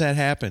 How does that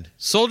happen?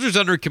 Soldiers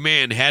Under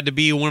Command had to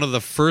be one of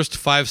the first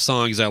 5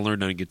 songs I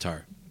learned on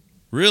guitar.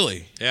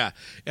 Really? Yeah.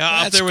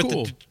 That's up there with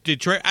cool. the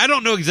Detroit. I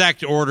don't know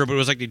exact order, but it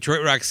was like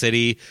Detroit Rock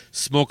City,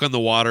 Smoke on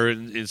the Water,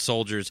 and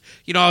Soldiers.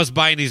 I was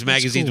buying these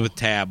magazines cool. with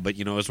Tab, but,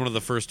 it was one of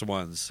the first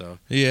ones. So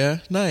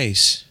Yeah,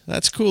 nice.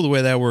 That's cool the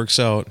way that works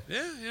out.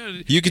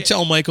 Yeah. You can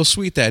tell Michael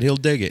Sweet that. He'll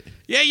dig it.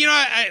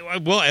 Yeah,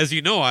 well, as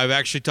you know, I've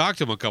actually talked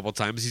to him a couple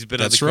times. He's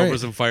been That's on the right.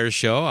 Cobras and Fire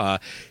show.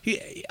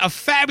 A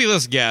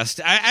fabulous guest.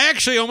 I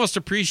actually almost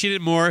appreciate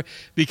it more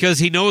because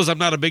he knows I'm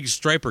not a big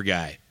Striper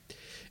guy.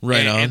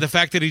 Right on. And the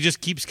fact that he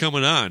just keeps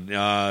coming on.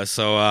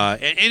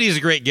 And he's a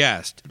great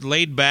guest.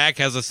 Laid back,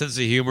 has a sense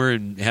of humor,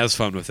 and has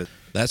fun with it.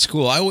 That's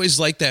cool. I always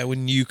like that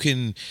when you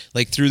can,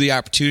 through the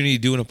opportunity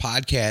of doing a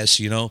podcast,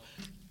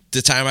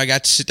 the time I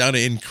got to sit down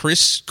and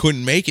Chris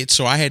couldn't make it,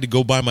 so I had to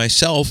go by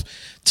myself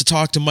to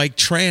talk to Mike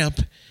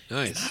Tramp.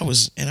 Nice.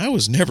 I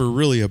was never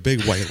really a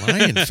big White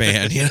Lion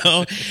fan,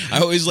 I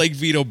always liked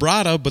Vito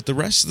Bratta, but the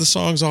rest of the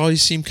songs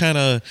always seemed kind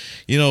of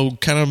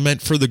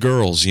meant for the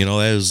girls, that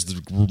was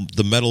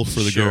the metal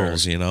for the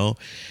girls,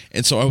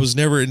 And so I was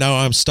never, now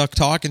I'm stuck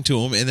talking to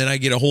him, and then I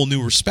get a whole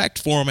new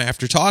respect for him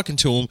after talking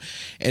to him,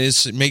 and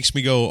it makes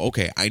me go,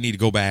 okay, I need to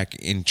go back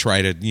and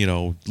try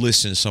to,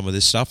 listen to some of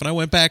this stuff. And I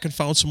went back and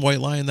found some White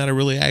Lion that I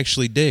really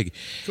actually dig.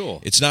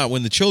 Cool. It's not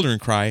When the Children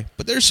Cry,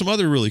 but there's some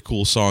other really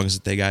cool songs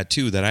that they got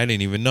too that I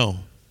didn't even know.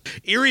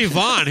 Erie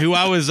Vaughn, who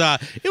it was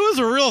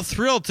a real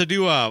thrill to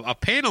do a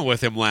panel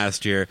with him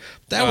last year.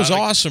 That was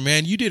awesome,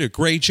 man. You did a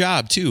great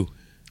job too.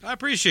 I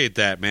appreciate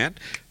that, man.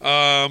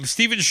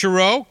 Stephen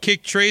Chereau,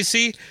 Kick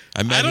Tracy.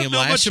 I met don't him know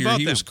last much year. about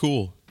He them. was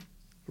cool.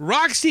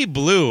 Roxy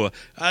Blue.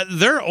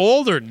 They're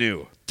old or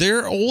new?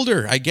 They're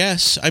older, I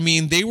guess. I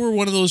mean, they were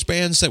one of those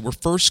bands that were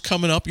first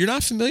coming up. You're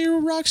not familiar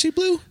with Roxy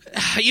Blue?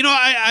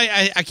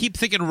 I keep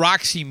thinking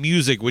Roxy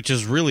Music, which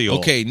is really old.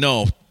 Okay,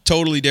 no.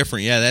 Totally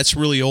different. Yeah, that's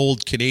really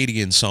old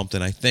Canadian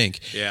something, I think.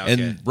 Yeah, okay.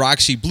 And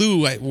Roxy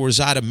Blue was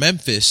out of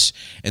Memphis,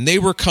 and they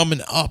were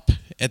coming up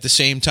at the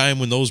same time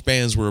when those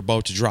bands were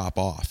about to drop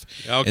off.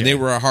 Okay. And they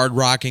were a hard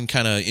rocking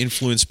kind of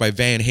influenced by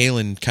Van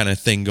Halen kind of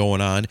thing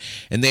going on.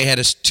 And they had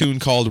a tune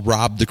called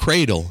Rob the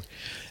Cradle.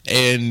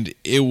 And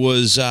it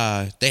was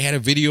they had a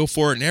video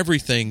for it and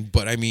everything,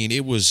 but I mean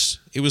it was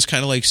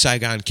kind of like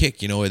Saigon Kick,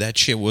 that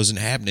shit wasn't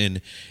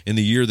happening in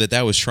the year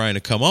that was trying to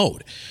come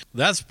out.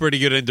 That's a pretty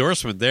good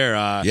endorsement there.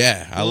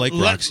 Yeah, I like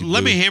Roxy Blue.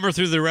 Let me hammer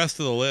through the rest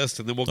of the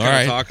list, and then we'll All kind of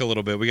right. talk a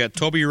little bit. We got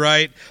Toby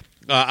Wright,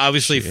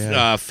 obviously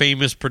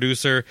famous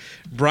producer,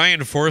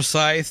 Brian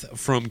Forsyth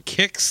from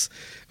Kix,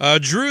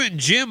 Drew and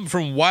Jim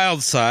from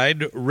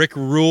Wildside, Rick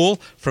Rule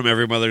from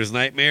Every Mother's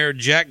Nightmare,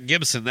 Jack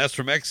Gibson, that's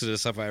from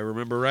Exodus, if I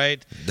remember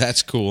right.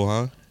 That's cool,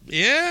 huh?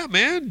 Yeah,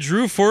 man.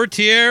 Drew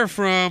Fortier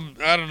from,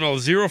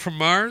 Zero from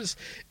Mars.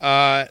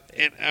 And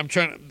I'm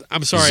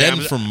sorry. Zen I'm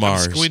from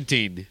Mars. I'm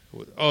squinting.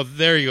 Oh,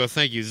 there you go.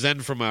 Thank you. Zen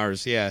from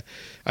Mars. Yeah.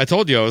 I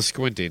told you I was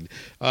squinting.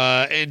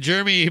 And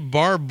Jeremy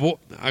I'm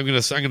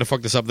gonna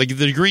fuck this up.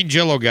 The Green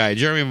Jello guy,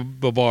 Jeremy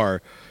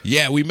Babar.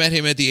 Yeah, we met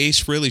him at the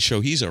Ace Frehley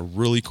show. He's a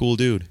really cool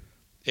dude.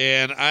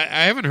 And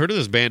I haven't heard of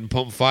this band,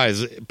 Pump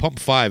 5. Pump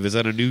 5, is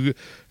that a new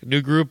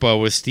group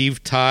with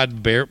Steve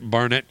Todd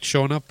Barnett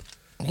showing up?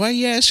 Why are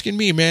you asking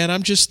me, man?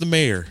 I'm just the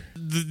mayor.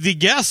 The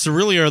guests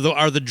really are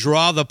the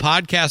draw. The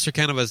podcasts are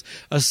kind of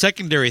a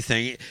secondary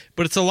thing,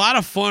 but it's a lot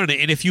of fun.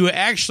 And if you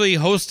actually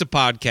host a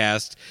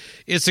podcast,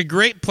 it's a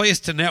great place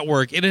to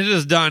network. And it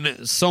has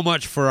done so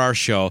much for our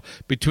show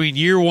between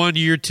year 1,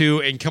 year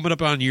 2, and coming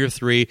up on year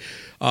 3.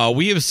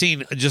 We have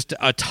seen just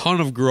a ton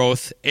of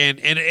growth,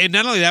 and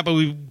not only that, but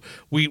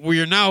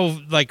we are now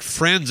like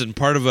friends and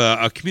part of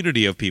a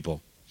community of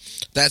people.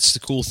 That's the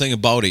cool thing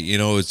about it.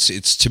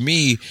 It's to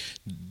me,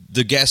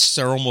 the guests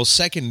are almost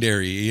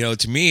secondary.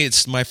 To me,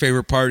 it's my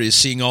favorite part is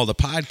seeing all the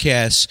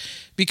podcasts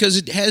because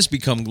it has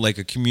become like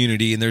a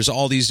community, and there's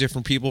all these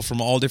different people from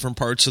all different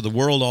parts of the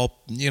world, all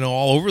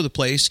over the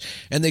place,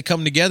 and they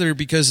come together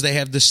because they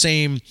have the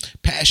same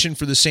passion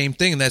for the same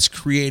thing, and that's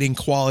creating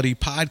quality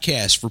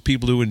podcasts for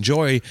people to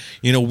enjoy,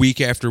 week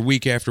after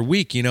week after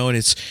week, and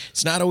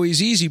it's not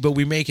always easy, but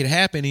we make it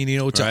happen,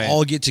 and, to Right.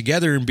 all get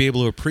together and be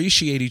able to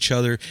appreciate each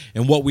other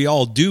and what we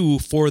all do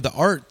for the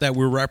art that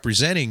we're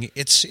representing.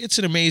 It's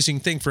an amazing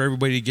thing for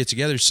everybody to get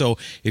together. So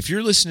if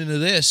you're listening to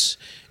this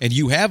and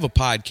you have a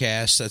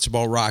podcast that's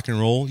about rock and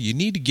roll, you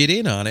need to get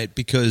in on it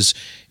because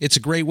it's a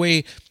great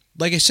way.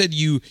 Like I said,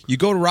 you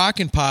go to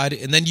Rockin' Pod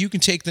and then you can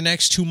take the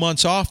next 2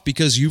 months off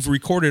because you've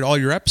recorded all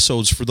your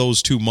episodes for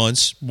those 2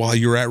 months while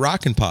you're at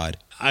Rockin' Pod.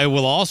 I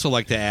will also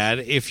like to add,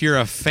 if you're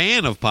a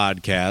fan of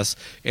podcasts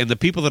and the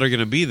people that are going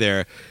to be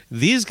there,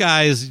 these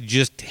guys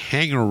just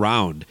hang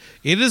around.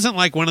 It isn't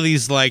like one of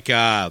these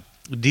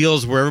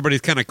deals where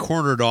everybody's kind of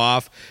cornered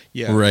off.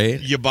 Yeah, Right.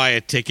 You buy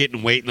a ticket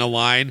and wait in a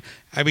line.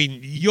 I mean,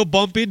 you'll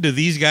bump into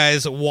these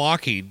guys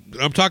walking.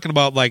 I'm talking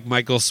about like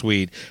Michael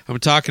Sweet. I'm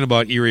talking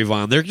about Erie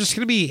Vaughn. They're just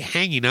going to be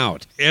hanging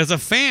out. As a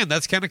fan,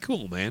 that's kind of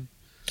cool, man.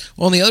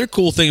 Well, and the other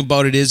cool thing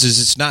about it is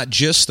it's not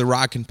just the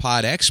Rock and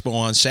Pod Expo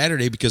on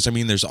Saturday, because, I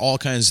mean, there's all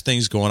kinds of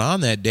things going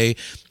on that day.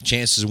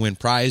 Chances to win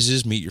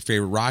prizes, meet your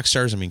favorite rock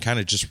stars. I mean, kind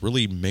of just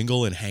really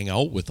mingle and hang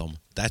out with them.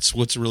 That's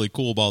what's really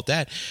cool about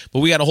that. But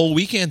we got a whole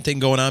weekend thing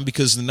going on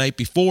because the night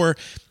before,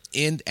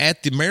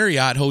 at the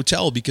Marriott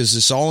Hotel, because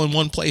it's all in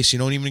one place. You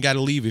don't even got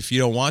to leave if you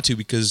don't want to,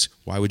 because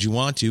why would you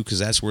want to? Because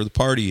that's where the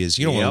party is.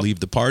 You don't want to leave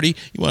the party.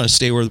 You want to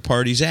stay where the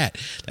party's at.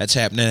 That's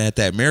happening at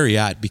that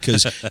Marriott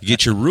because you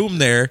get your room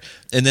there.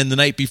 And then the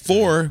night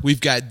before, we've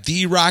got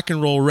the rock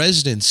and roll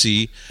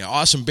residency, an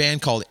awesome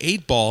band called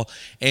 8 Ball,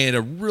 and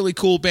a really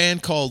cool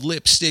band called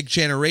Lipstick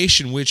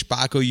Generation, which,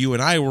 Baco, you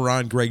and I were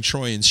on Greg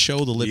Troyan's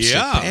show, the Lipstick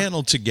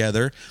panel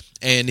together.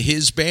 And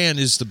his band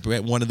is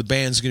one of the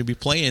bands going to be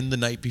playing the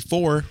night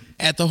before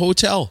at the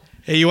hotel.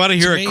 Hey, you want to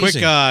hear a quick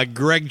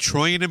Greg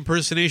Troyan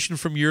impersonation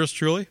from yours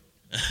truly?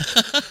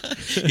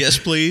 Yes,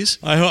 please.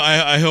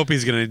 I hope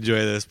he's going to enjoy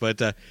this. But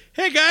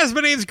hey, guys,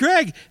 my name's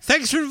Greg.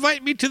 Thanks for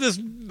inviting me to this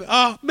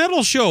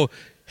metal show.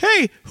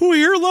 Hey, who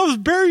here loves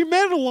Barry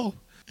Manilow?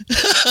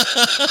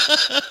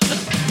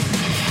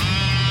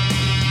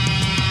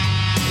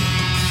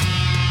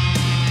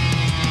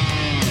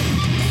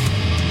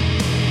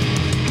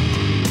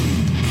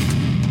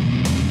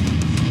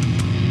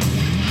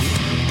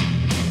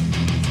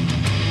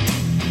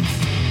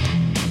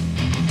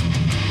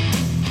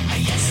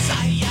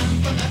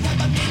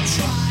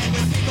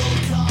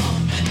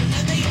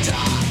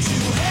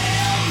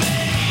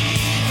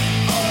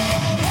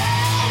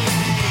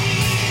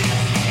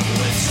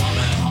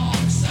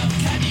 Tomahawks of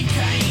candy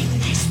cane,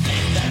 we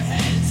split their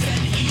heads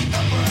and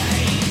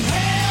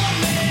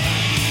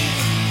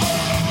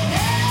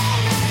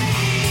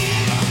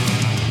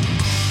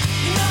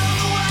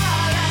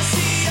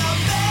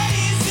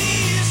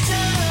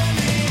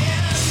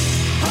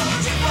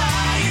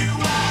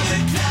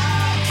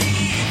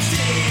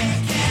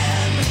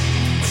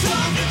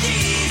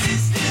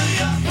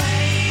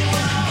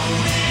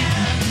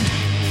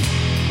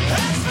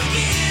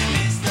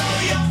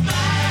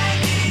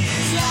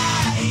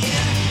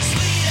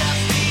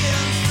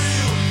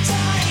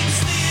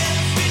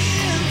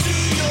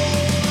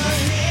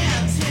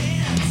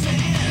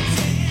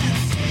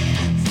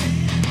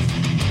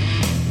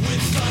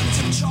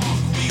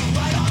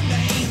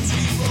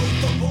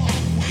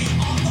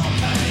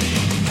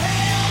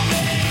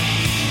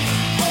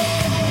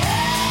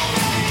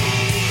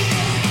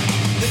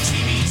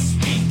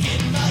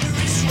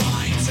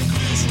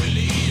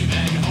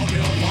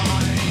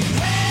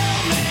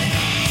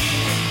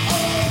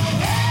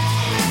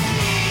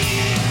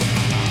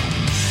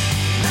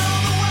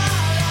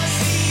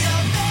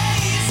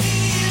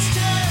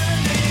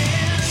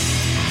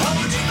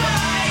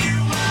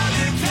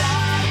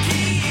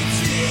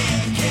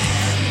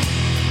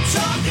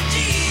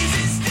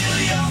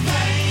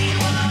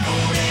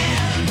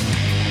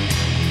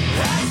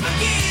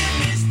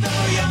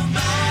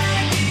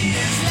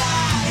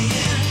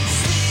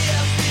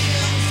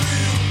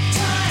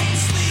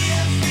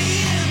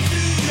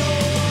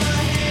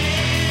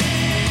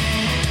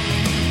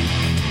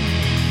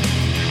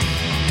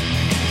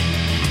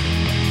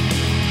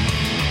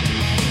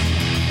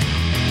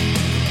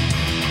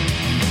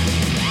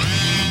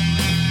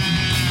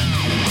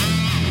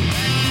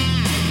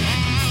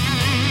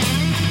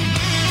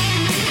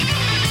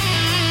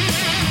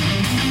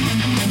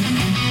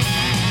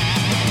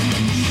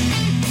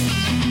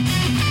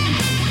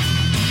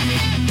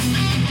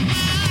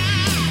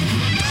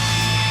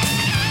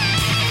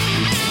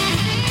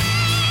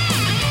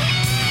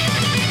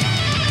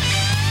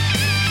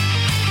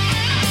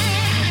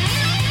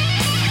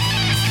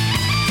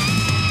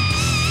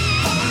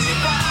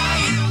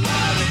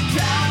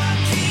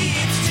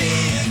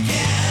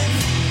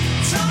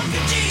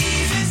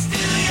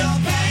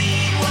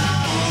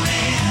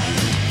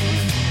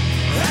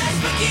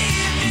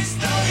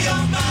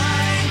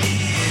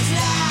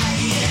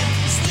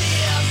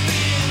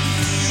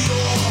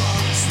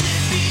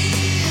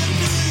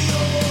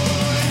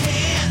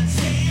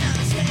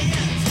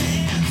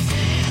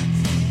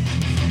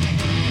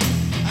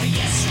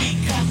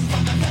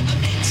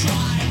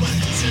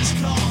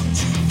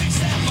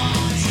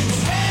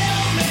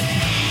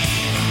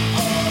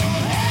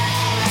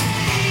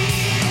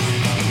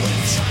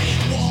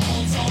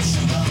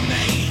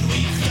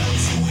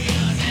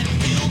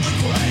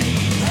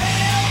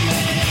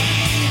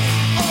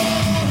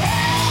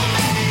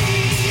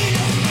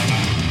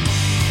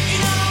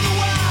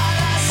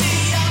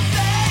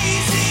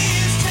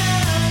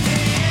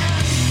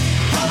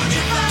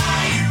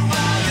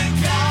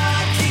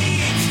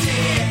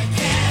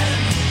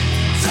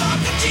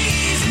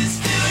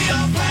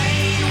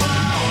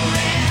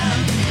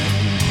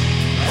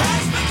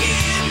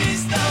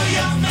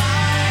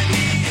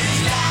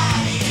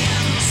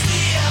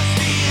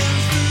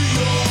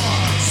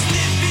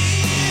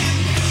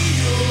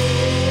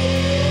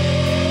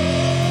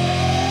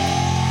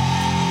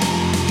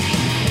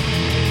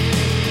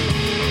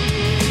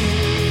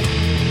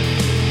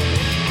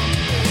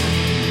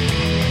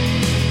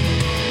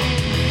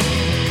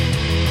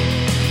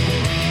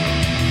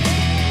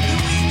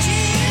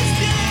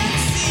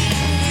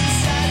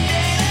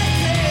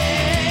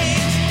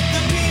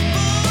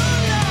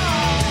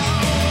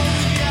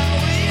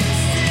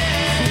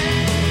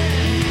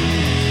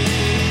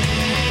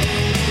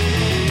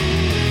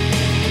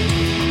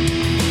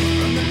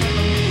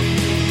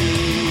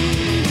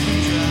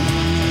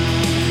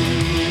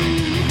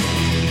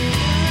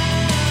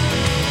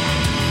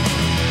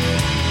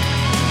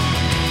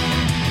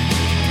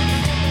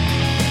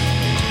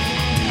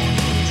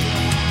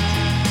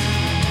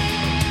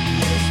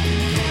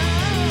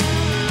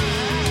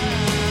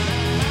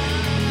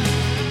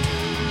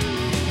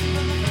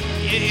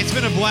it's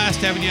been a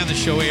blast having you on the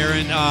show,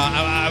 Aaron.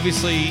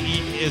 Obviously,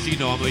 as you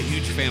know, I'm a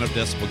huge fan of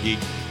Decibel Geek.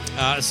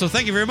 So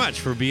thank you very much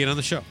for being on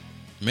the show.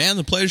 Man,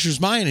 the pleasure's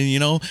mine.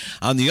 And,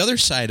 on the other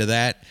side of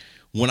that,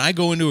 when I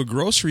go into a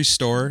grocery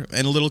store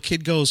and a little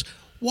kid goes,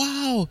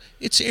 wow,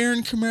 it's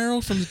Aaron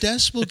Camaro from the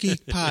Decibel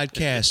Geek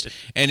podcast.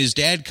 And his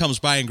dad comes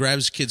by and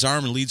grabs the kid's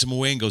arm and leads him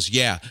away and goes,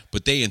 yeah,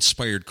 but they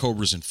inspired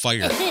Cobras and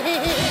Fire.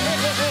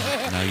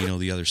 Now you know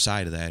the other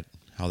side of that,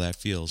 how that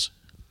feels.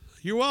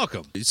 You're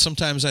welcome.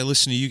 Sometimes I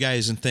listen to you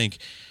guys and think,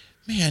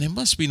 man, it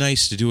must be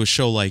nice to do a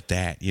show like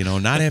that.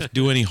 Not have to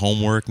do any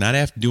homework, not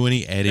have to do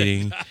any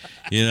editing.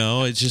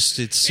 It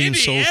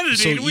seems so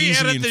easy we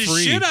edit and the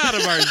free. shit out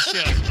of our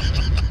show.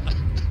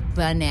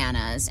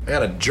 Bananas. I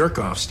got a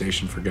jerk-off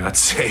station, for God's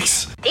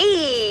sakes.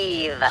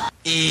 Eve.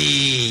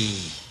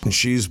 And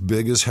she's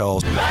big as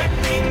hell.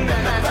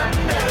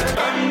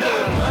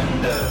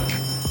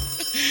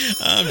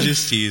 I'm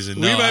just teasing.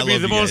 We No, might I be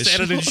love the you most guys.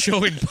 edited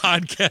show in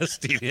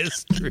podcasting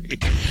history.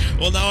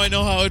 Well, now I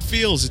know how it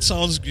feels. It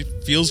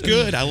feels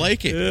good. I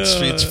like it.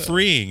 It's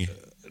freeing.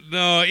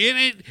 No,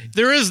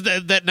 there is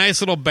that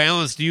nice little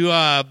balance. Do you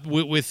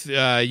with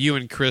you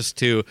and Chris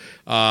too?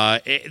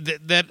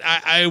 That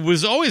I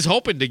was always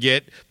hoping to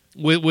get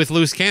with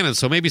Loose Cannon.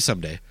 So maybe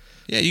someday.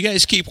 Yeah, you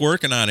guys keep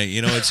working on it.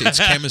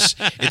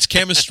 It's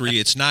chemistry.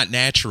 It's not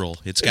natural.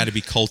 It's got to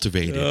be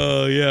cultivated.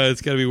 Oh yeah,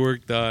 it's got to be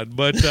worked on.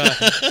 But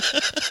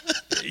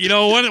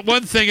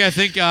one thing I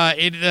think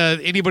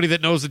anybody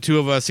that knows the two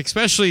of us,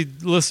 especially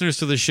listeners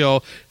to the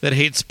show that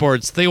hate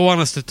sports, they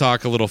want us to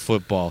talk a little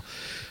football.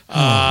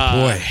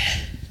 Boy.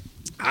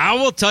 I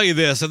will tell you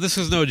this, and this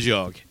is no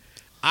joke.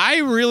 I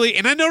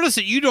notice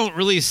that you don't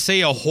really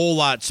say a whole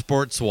lot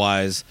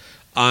sports-wise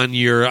on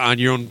your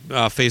own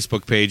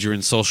Facebook page or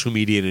in social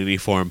media in any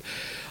form.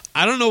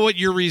 I don't know what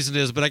your reason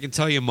is, but I can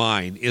tell you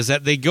mine, is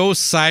that they go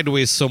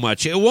sideways so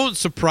much. It won't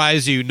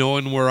surprise you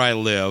knowing where I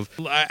live.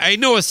 I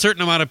know a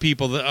certain amount of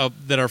people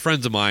that are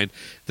friends of mine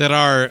that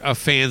are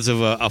fans of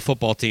a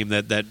football team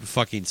that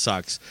fucking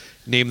sucks,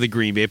 named the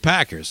Green Bay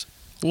Packers.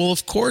 Well,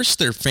 of course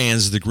they're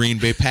fans of the Green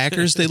Bay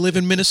Packers. They live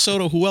in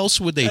Minnesota. Who else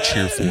would they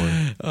cheer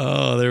for?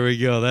 Oh, there we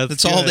go.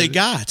 That's all they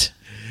got.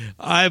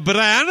 But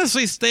I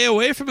honestly stay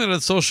away from it on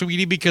social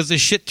media because the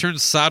shit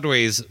turns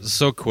sideways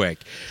so quick.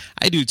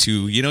 I do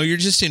too. You're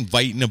just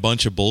inviting a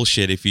bunch of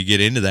bullshit if you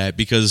get into that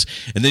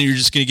and then you're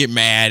just going to get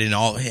mad and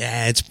all.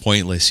 Yeah, it's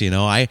pointless.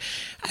 I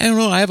don't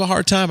know. I have a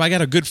hard time. I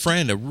got a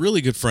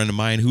really good friend of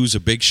mine who's a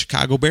big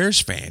Chicago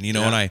Bears fan, and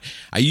I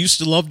used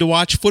to love to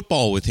watch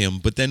football with him,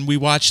 but then we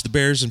watched the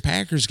Bears and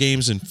Packers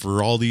games, and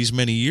for all these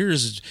many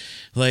years,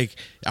 like,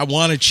 I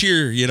want to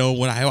cheer,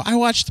 when I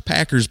watch the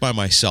Packers by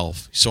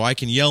myself, so I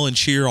can yell and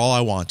cheer all I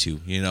want to,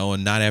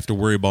 and not have to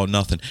worry about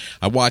nothing.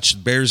 I watched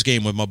the Bears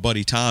game with my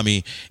buddy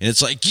Tommy, and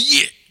it's like, yeah.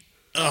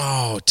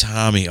 Oh,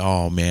 Tommy.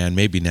 Oh, man.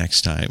 Maybe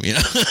next time,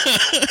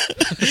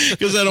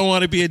 because I don't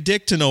want to be a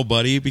dick to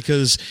nobody,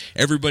 because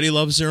everybody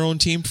loves their own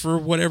team for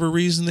whatever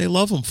reason they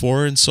love them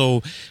for. And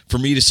so for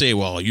me to say,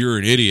 well, you're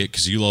an idiot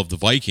because you love the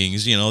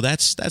Vikings,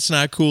 that's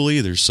not cool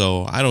either.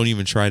 So I don't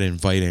even try to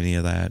invite any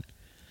of that.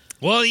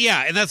 Well,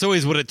 yeah, and that's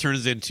always what it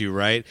turns into,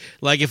 right?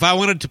 Like, if I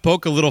wanted to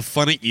poke a little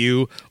fun at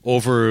you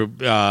over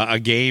a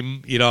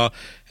game,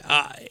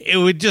 it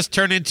would just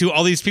turn into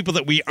all these people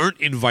that we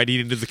aren't inviting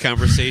into the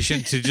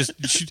conversation to just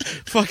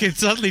fucking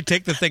suddenly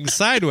take the thing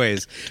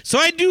sideways. So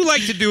I do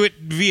like to do it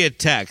via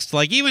text.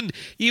 Like, even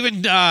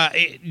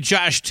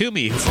Josh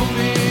Toomey,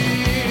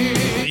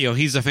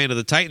 he's a fan of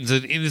the Titans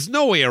and is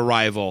no way a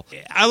rival.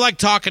 I like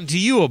talking to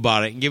you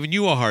about it and giving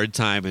you a hard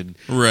time, and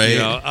right,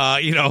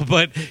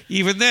 but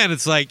even then,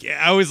 it's like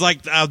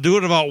I'll do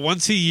it about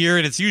once a year,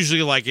 and it's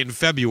usually like in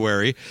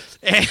February,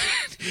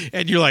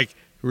 and you're like,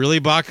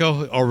 really,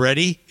 Baco,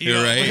 already?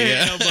 You're right,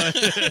 yeah.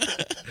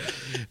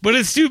 But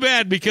it's too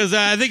bad because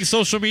I think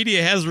social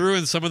media has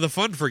ruined some of the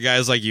fun for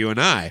guys like you and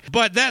I.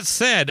 But that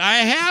said, I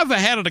have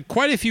had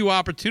quite a few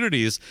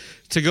opportunities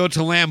to go to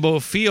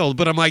Lambeau Field,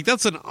 but I'm like,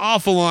 that's an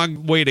awful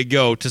long way to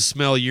go to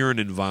smell urine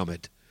and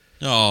vomit.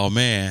 Oh,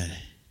 man.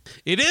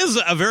 It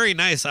is a very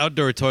nice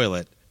outdoor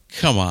toilet.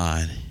 Come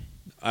on.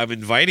 I'm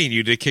inviting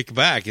you to kick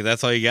back.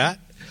 That's all you got?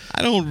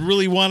 I don't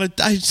really want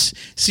to.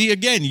 See,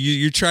 again,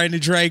 you're trying to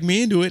drag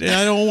me into it, and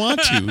I don't want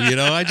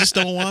to. I just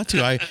don't want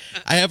to. I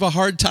have a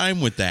hard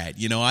time with that.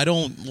 I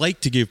don't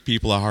like to give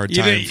people a hard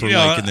time for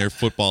liking their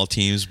football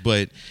teams,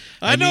 but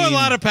I know a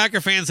lot of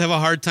Packer fans have a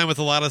hard time with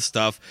a lot of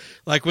stuff.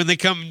 Like when they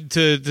come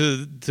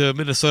to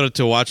Minnesota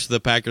to watch the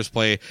Packers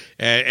play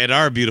at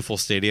our beautiful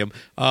stadium,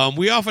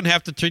 we often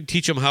have to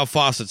teach them how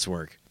faucets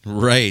work.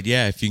 Right,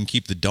 yeah, if you can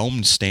keep the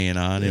dome staying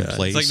on in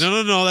place. It's like,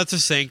 no, that's a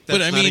sink.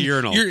 That's not a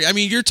urinal.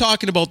 You're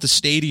talking about the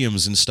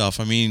stadiums and stuff.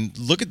 I mean,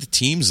 look at the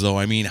teams, though.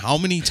 I mean, how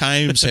many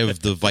times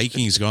have the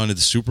Vikings gone to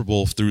the Super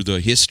Bowl through the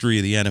history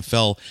of the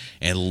NFL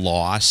and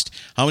lost?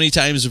 How many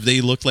times have they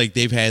looked like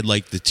they've had,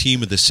 like, the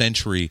team of the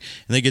century,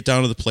 and they get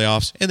down to the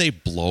playoffs, and they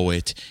blow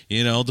it?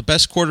 The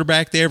best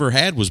quarterback they ever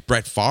had was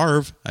Brett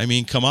Favre. I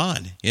mean, come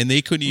on. And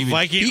they couldn't even...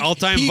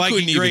 all-time Viking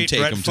couldn't even great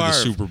take Brett them Favre to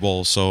the Super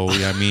Bowl, so,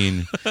 I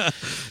mean...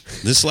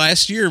 This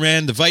last year,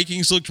 man, the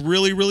Vikings looked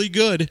really, really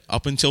good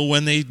up until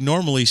when they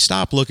normally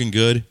stop looking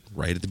good,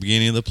 right at the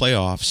beginning of the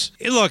playoffs.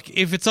 Hey, look,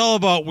 if it's all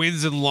about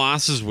wins and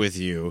losses with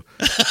you,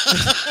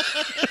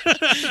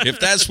 if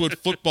that's what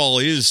football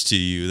is to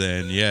you,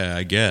 then yeah,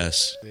 I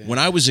guess. Yeah. When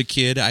I was a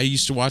kid, I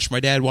used to watch my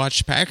dad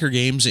watch Packer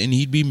games, and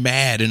he'd be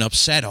mad and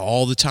upset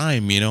all the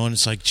time, and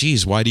it's like,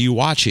 geez, why do you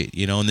watch it?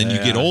 And then you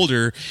get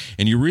older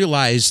and you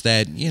realize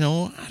that,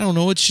 I don't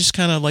know, it's just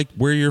kind of like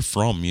where you're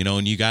from,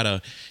 and you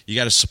gotta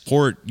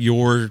support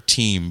your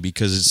team,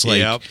 because it's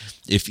like,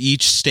 if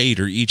each state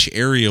or each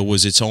area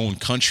was its own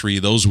country,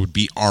 those would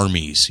be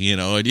armies,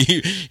 and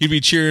you'd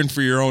be cheering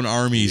for your own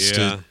armies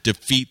to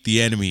defeat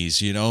the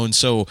enemies, and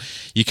so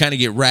you kind of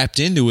get wrapped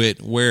into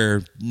it,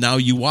 where now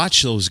you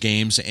watch those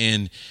games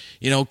and,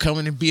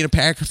 coming and being a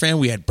Packer fan,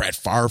 we had Brett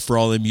Favre for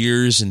all them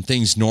years, and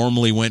things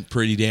normally went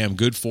pretty damn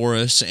good for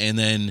us. And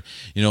then,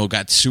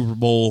 got the Super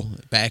Bowl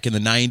back in the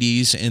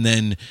 90s, and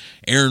then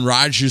Aaron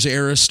Rodgers'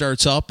 era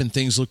starts up, and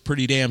things look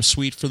pretty damn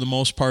sweet for the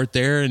most part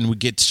there, and we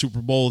get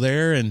Super Bowl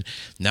there. And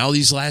now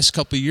these last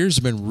couple of years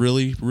have been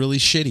really, really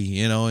shitty,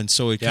 and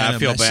so it kind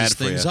of messes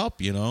things up,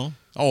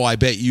 Oh, I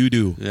bet you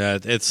do. Yeah,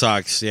 it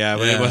sucks. Yeah,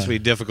 but it must be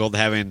difficult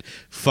having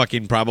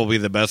fucking probably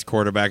the best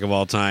quarterback of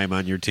all time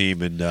on your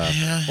team and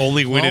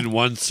only winning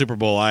one Super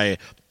Bowl. I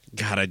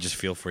just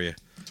feel for you.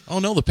 Oh,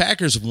 no, the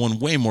Packers have won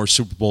way more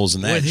Super Bowls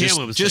than that.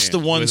 Just the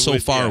one so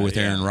far with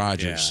Aaron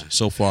Rodgers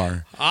so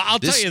far. I'll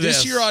tell you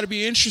this. This year ought to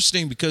be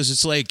interesting, because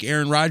it's like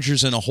Aaron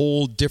Rodgers and a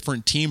whole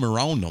different team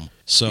around him.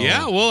 So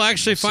yeah, we'll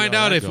actually find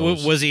out if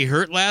was he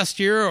hurt last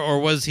year, or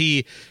was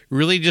he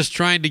really just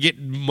trying to get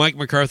Mike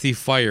McCarthy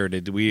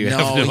fired? We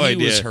have no idea.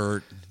 He was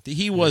hurt.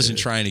 He wasn't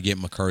trying to get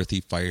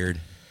McCarthy fired.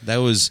 That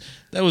was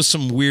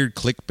some weird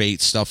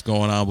clickbait stuff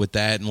going on with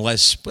that.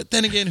 But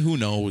then again, who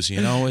knows?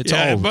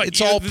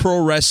 It's all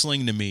pro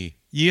wrestling to me.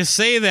 You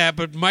say that,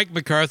 but Mike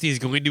McCarthy is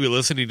going to be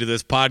listening to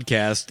this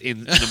podcast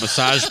in a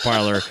massage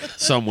parlor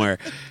somewhere.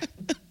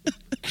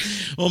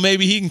 Well,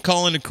 maybe he can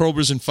call into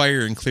Cobras and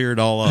Fire and clear it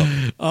all up.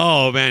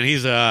 Oh man,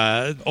 he's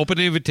open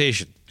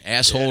invitation.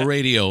 Asshole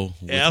Radio.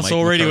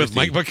 With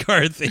Mike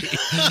McCarthy. He's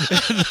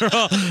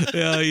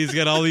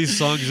got all these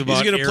songs about.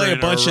 He's going to play a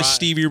bunch of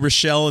Stevie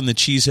Rochelle and the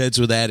Cheeseheads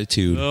with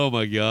attitude. Oh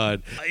my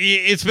God,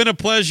 it's been a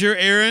pleasure,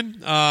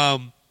 Aaron. I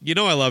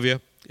love you.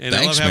 And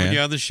Thanks, I love having man. you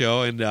on the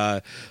show, and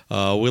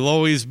we'll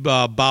always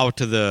bow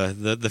to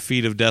the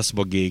feet of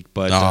Decibel Geek.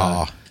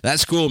 But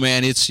that's cool,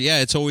 man.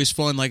 It's always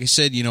fun. Like I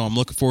said, I'm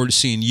looking forward to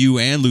seeing you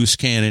and Loose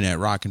Cannon at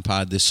Rockin'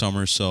 Pod this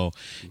summer. So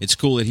it's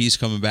cool that he's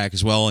coming back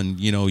as well. And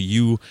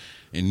you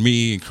and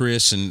me and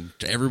Chris and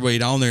everybody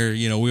down there,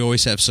 we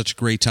always have such a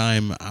great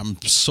time. I'm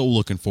so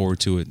looking forward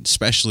to it,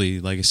 especially,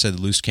 like I said,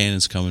 the Loose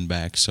Cannon's coming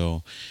back.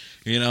 So.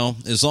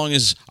 As long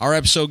as our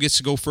episode gets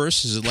to go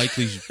first, as it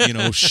likely,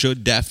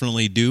 should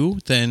definitely do,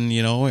 then,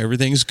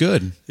 everything's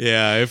good.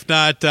 Yeah, if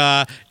not,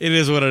 it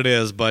is what it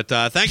is. But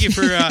thank you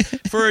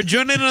for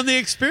joining in on the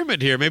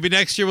experiment here. Maybe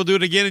next year we'll do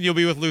it again and you'll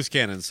be with Loose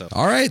Cannon. So.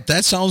 All right,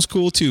 that sounds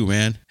cool too,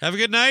 man. Have a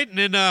good night,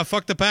 and then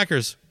fuck the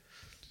Packers.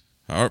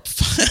 All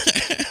right.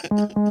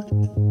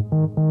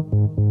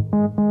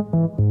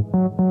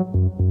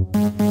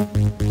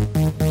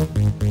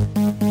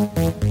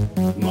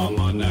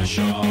 Mama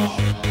Nasha.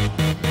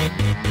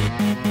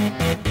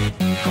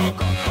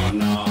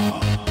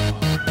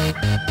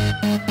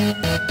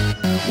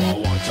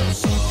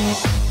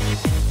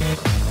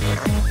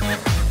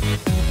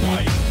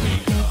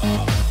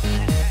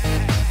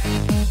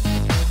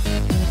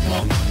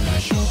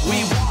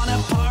 We wanna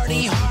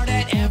party hard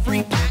at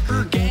every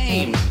Packer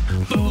game.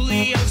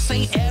 Julio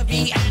St.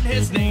 Evie and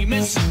his name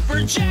is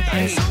Super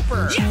J.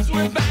 Super. Yes,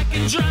 we're back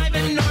and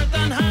driving north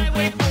on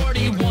Highway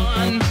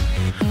 41.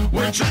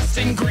 We're dressed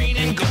in green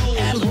and gold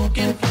and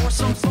looking for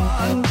some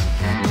fun.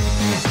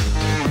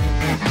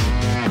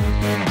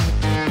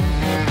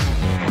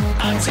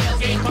 A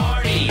tailgate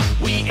party,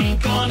 we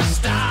ain't gonna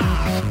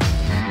stop.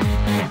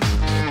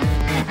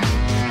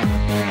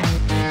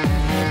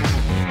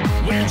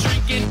 We're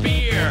drinking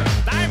beer,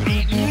 I'm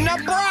eating a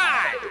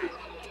bride.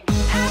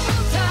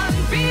 Appleton,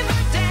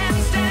 Beaver Dam,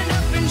 stand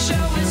up and show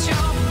us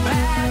your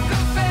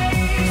Packer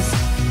face.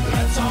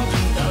 Let's all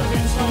do the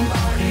Vince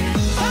Lombardi.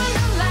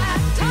 Thunder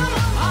Laugh,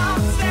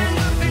 Tomahawk, stand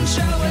up and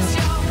show us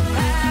your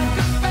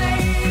Packer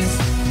face.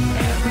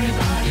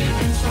 Everybody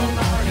Vince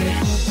Lombardi.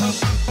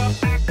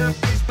 Packer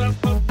face,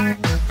 Packer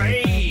face.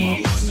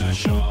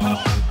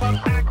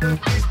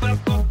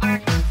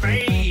 Packer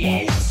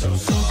face.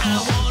 I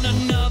want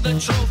another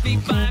trophy,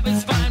 5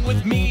 is fine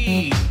with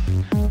me.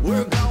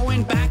 We're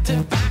going back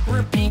to back,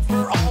 repeat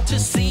for all to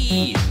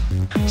see.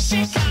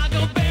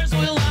 Chicago Bears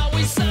will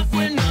always suck,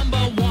 we're number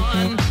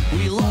one.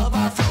 We love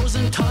our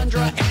frozen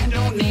tundra and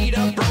don't need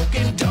a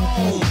broken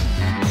dome.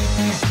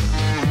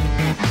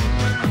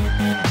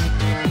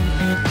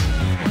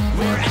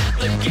 We're at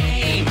the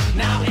game,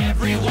 now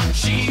everyone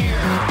cheer.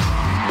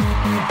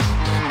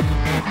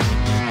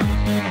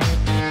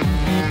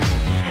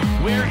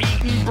 We're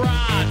eating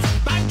brats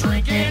by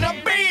drinking a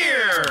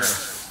beer.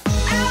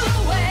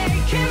 Alloway,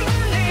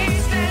 Kimberly,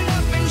 stand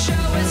up and show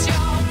us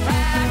your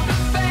Packer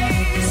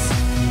face.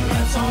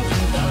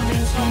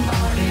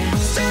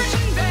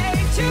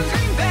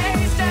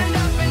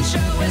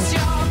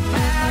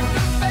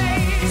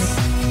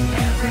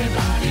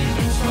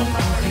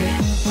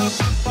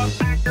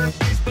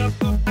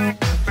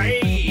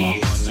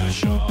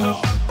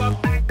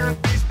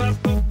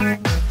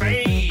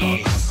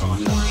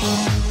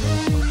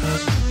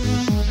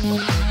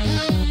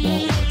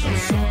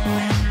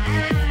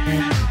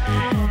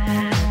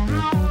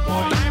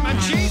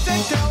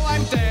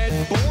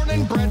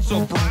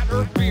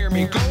 or beer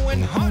me.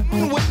 Going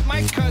hunting with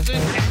my cousin,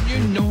 and you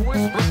know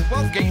it's Rick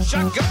Wolf gate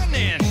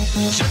shotgunning.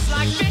 Just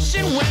like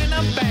fishing when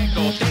a bag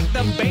go take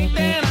the bait,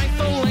 then I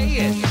fillet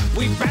it.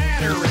 We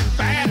batter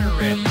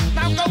it.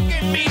 Now go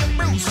get me a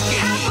brewski.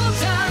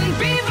 Appleton,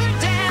 Beaver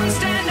Dam,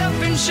 stand up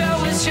and show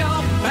us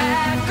your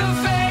back of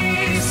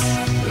face.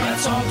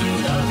 Let's all do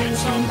the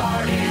Vince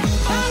Lombardi.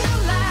 Fond du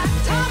Lac,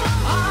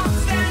 Tomahawk,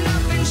 stand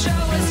up and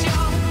show us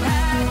your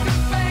back of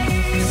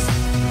face.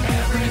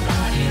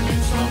 Everybody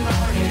Vince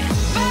Lombardi.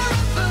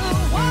 Baraboo,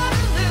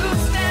 Waterloo,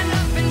 stand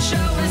up and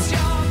show us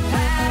your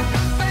back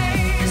of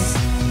face.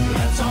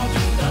 Let's all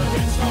do the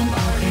Vince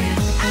Lombardi.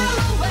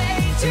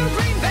 Alloway to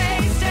Green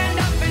Bay, stand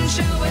up and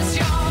show us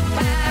your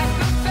back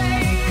of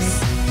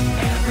face.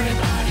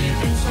 Everybody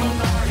Vince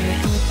Lombardi.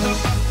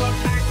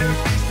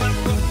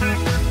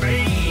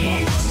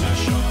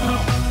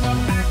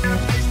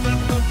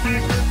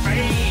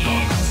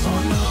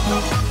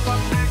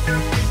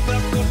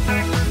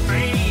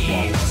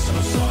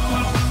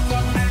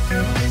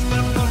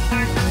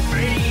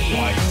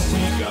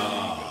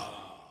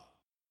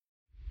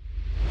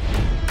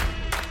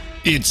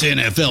 It's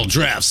NFL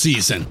draft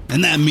season,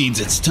 and that means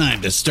it's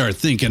time to start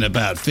thinking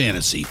about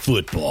fantasy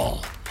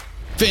football.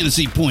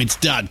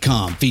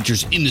 FantasyPoints.com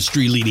features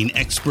industry-leading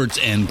experts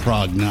and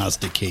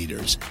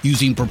prognosticators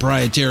using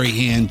proprietary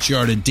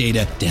hand-charted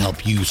data to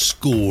help you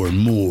score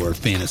more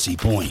fantasy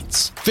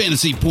points.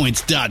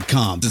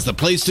 FantasyPoints.com is the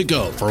place to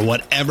go for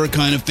whatever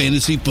kind of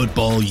fantasy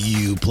football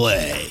you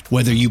play.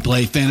 Whether you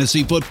play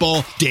fantasy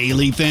football,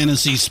 daily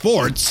fantasy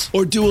sports,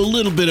 or do a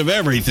little bit of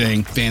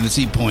everything,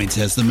 Fantasy Points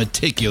has the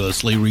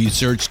meticulously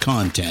researched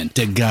content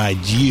to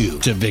guide you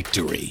to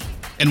victory.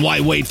 And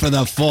why wait for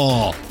the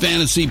fall?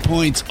 Fantasy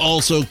Points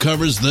also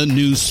covers the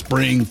new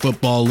spring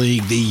football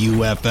league, the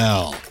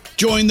UFL.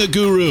 Join the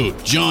guru,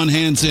 John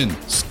Hansen,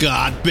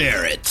 Scott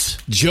Barrett,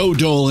 Joe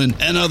Dolan,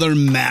 and other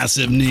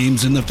massive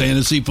names in the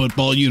fantasy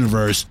football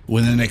universe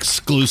with an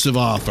exclusive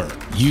offer.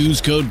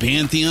 Use code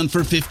Pantheon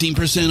for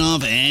 15%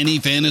 off any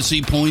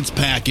Fantasy Points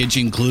package,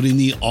 including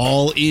the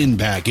all-in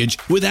package,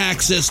 with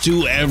access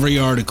to every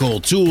article,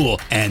 tool,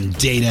 and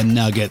data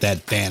nugget that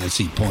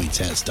Fantasy Points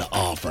has to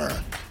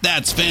offer.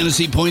 That's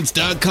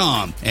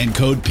FantasyPoints.com and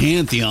code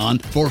Pantheon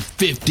for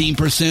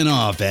 15%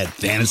 off at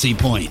Fantasy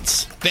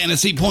Points.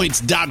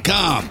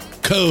 FantasyPoints.com,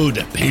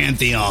 code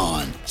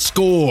Pantheon.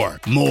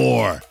 Score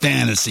more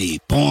fantasy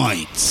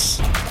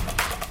points.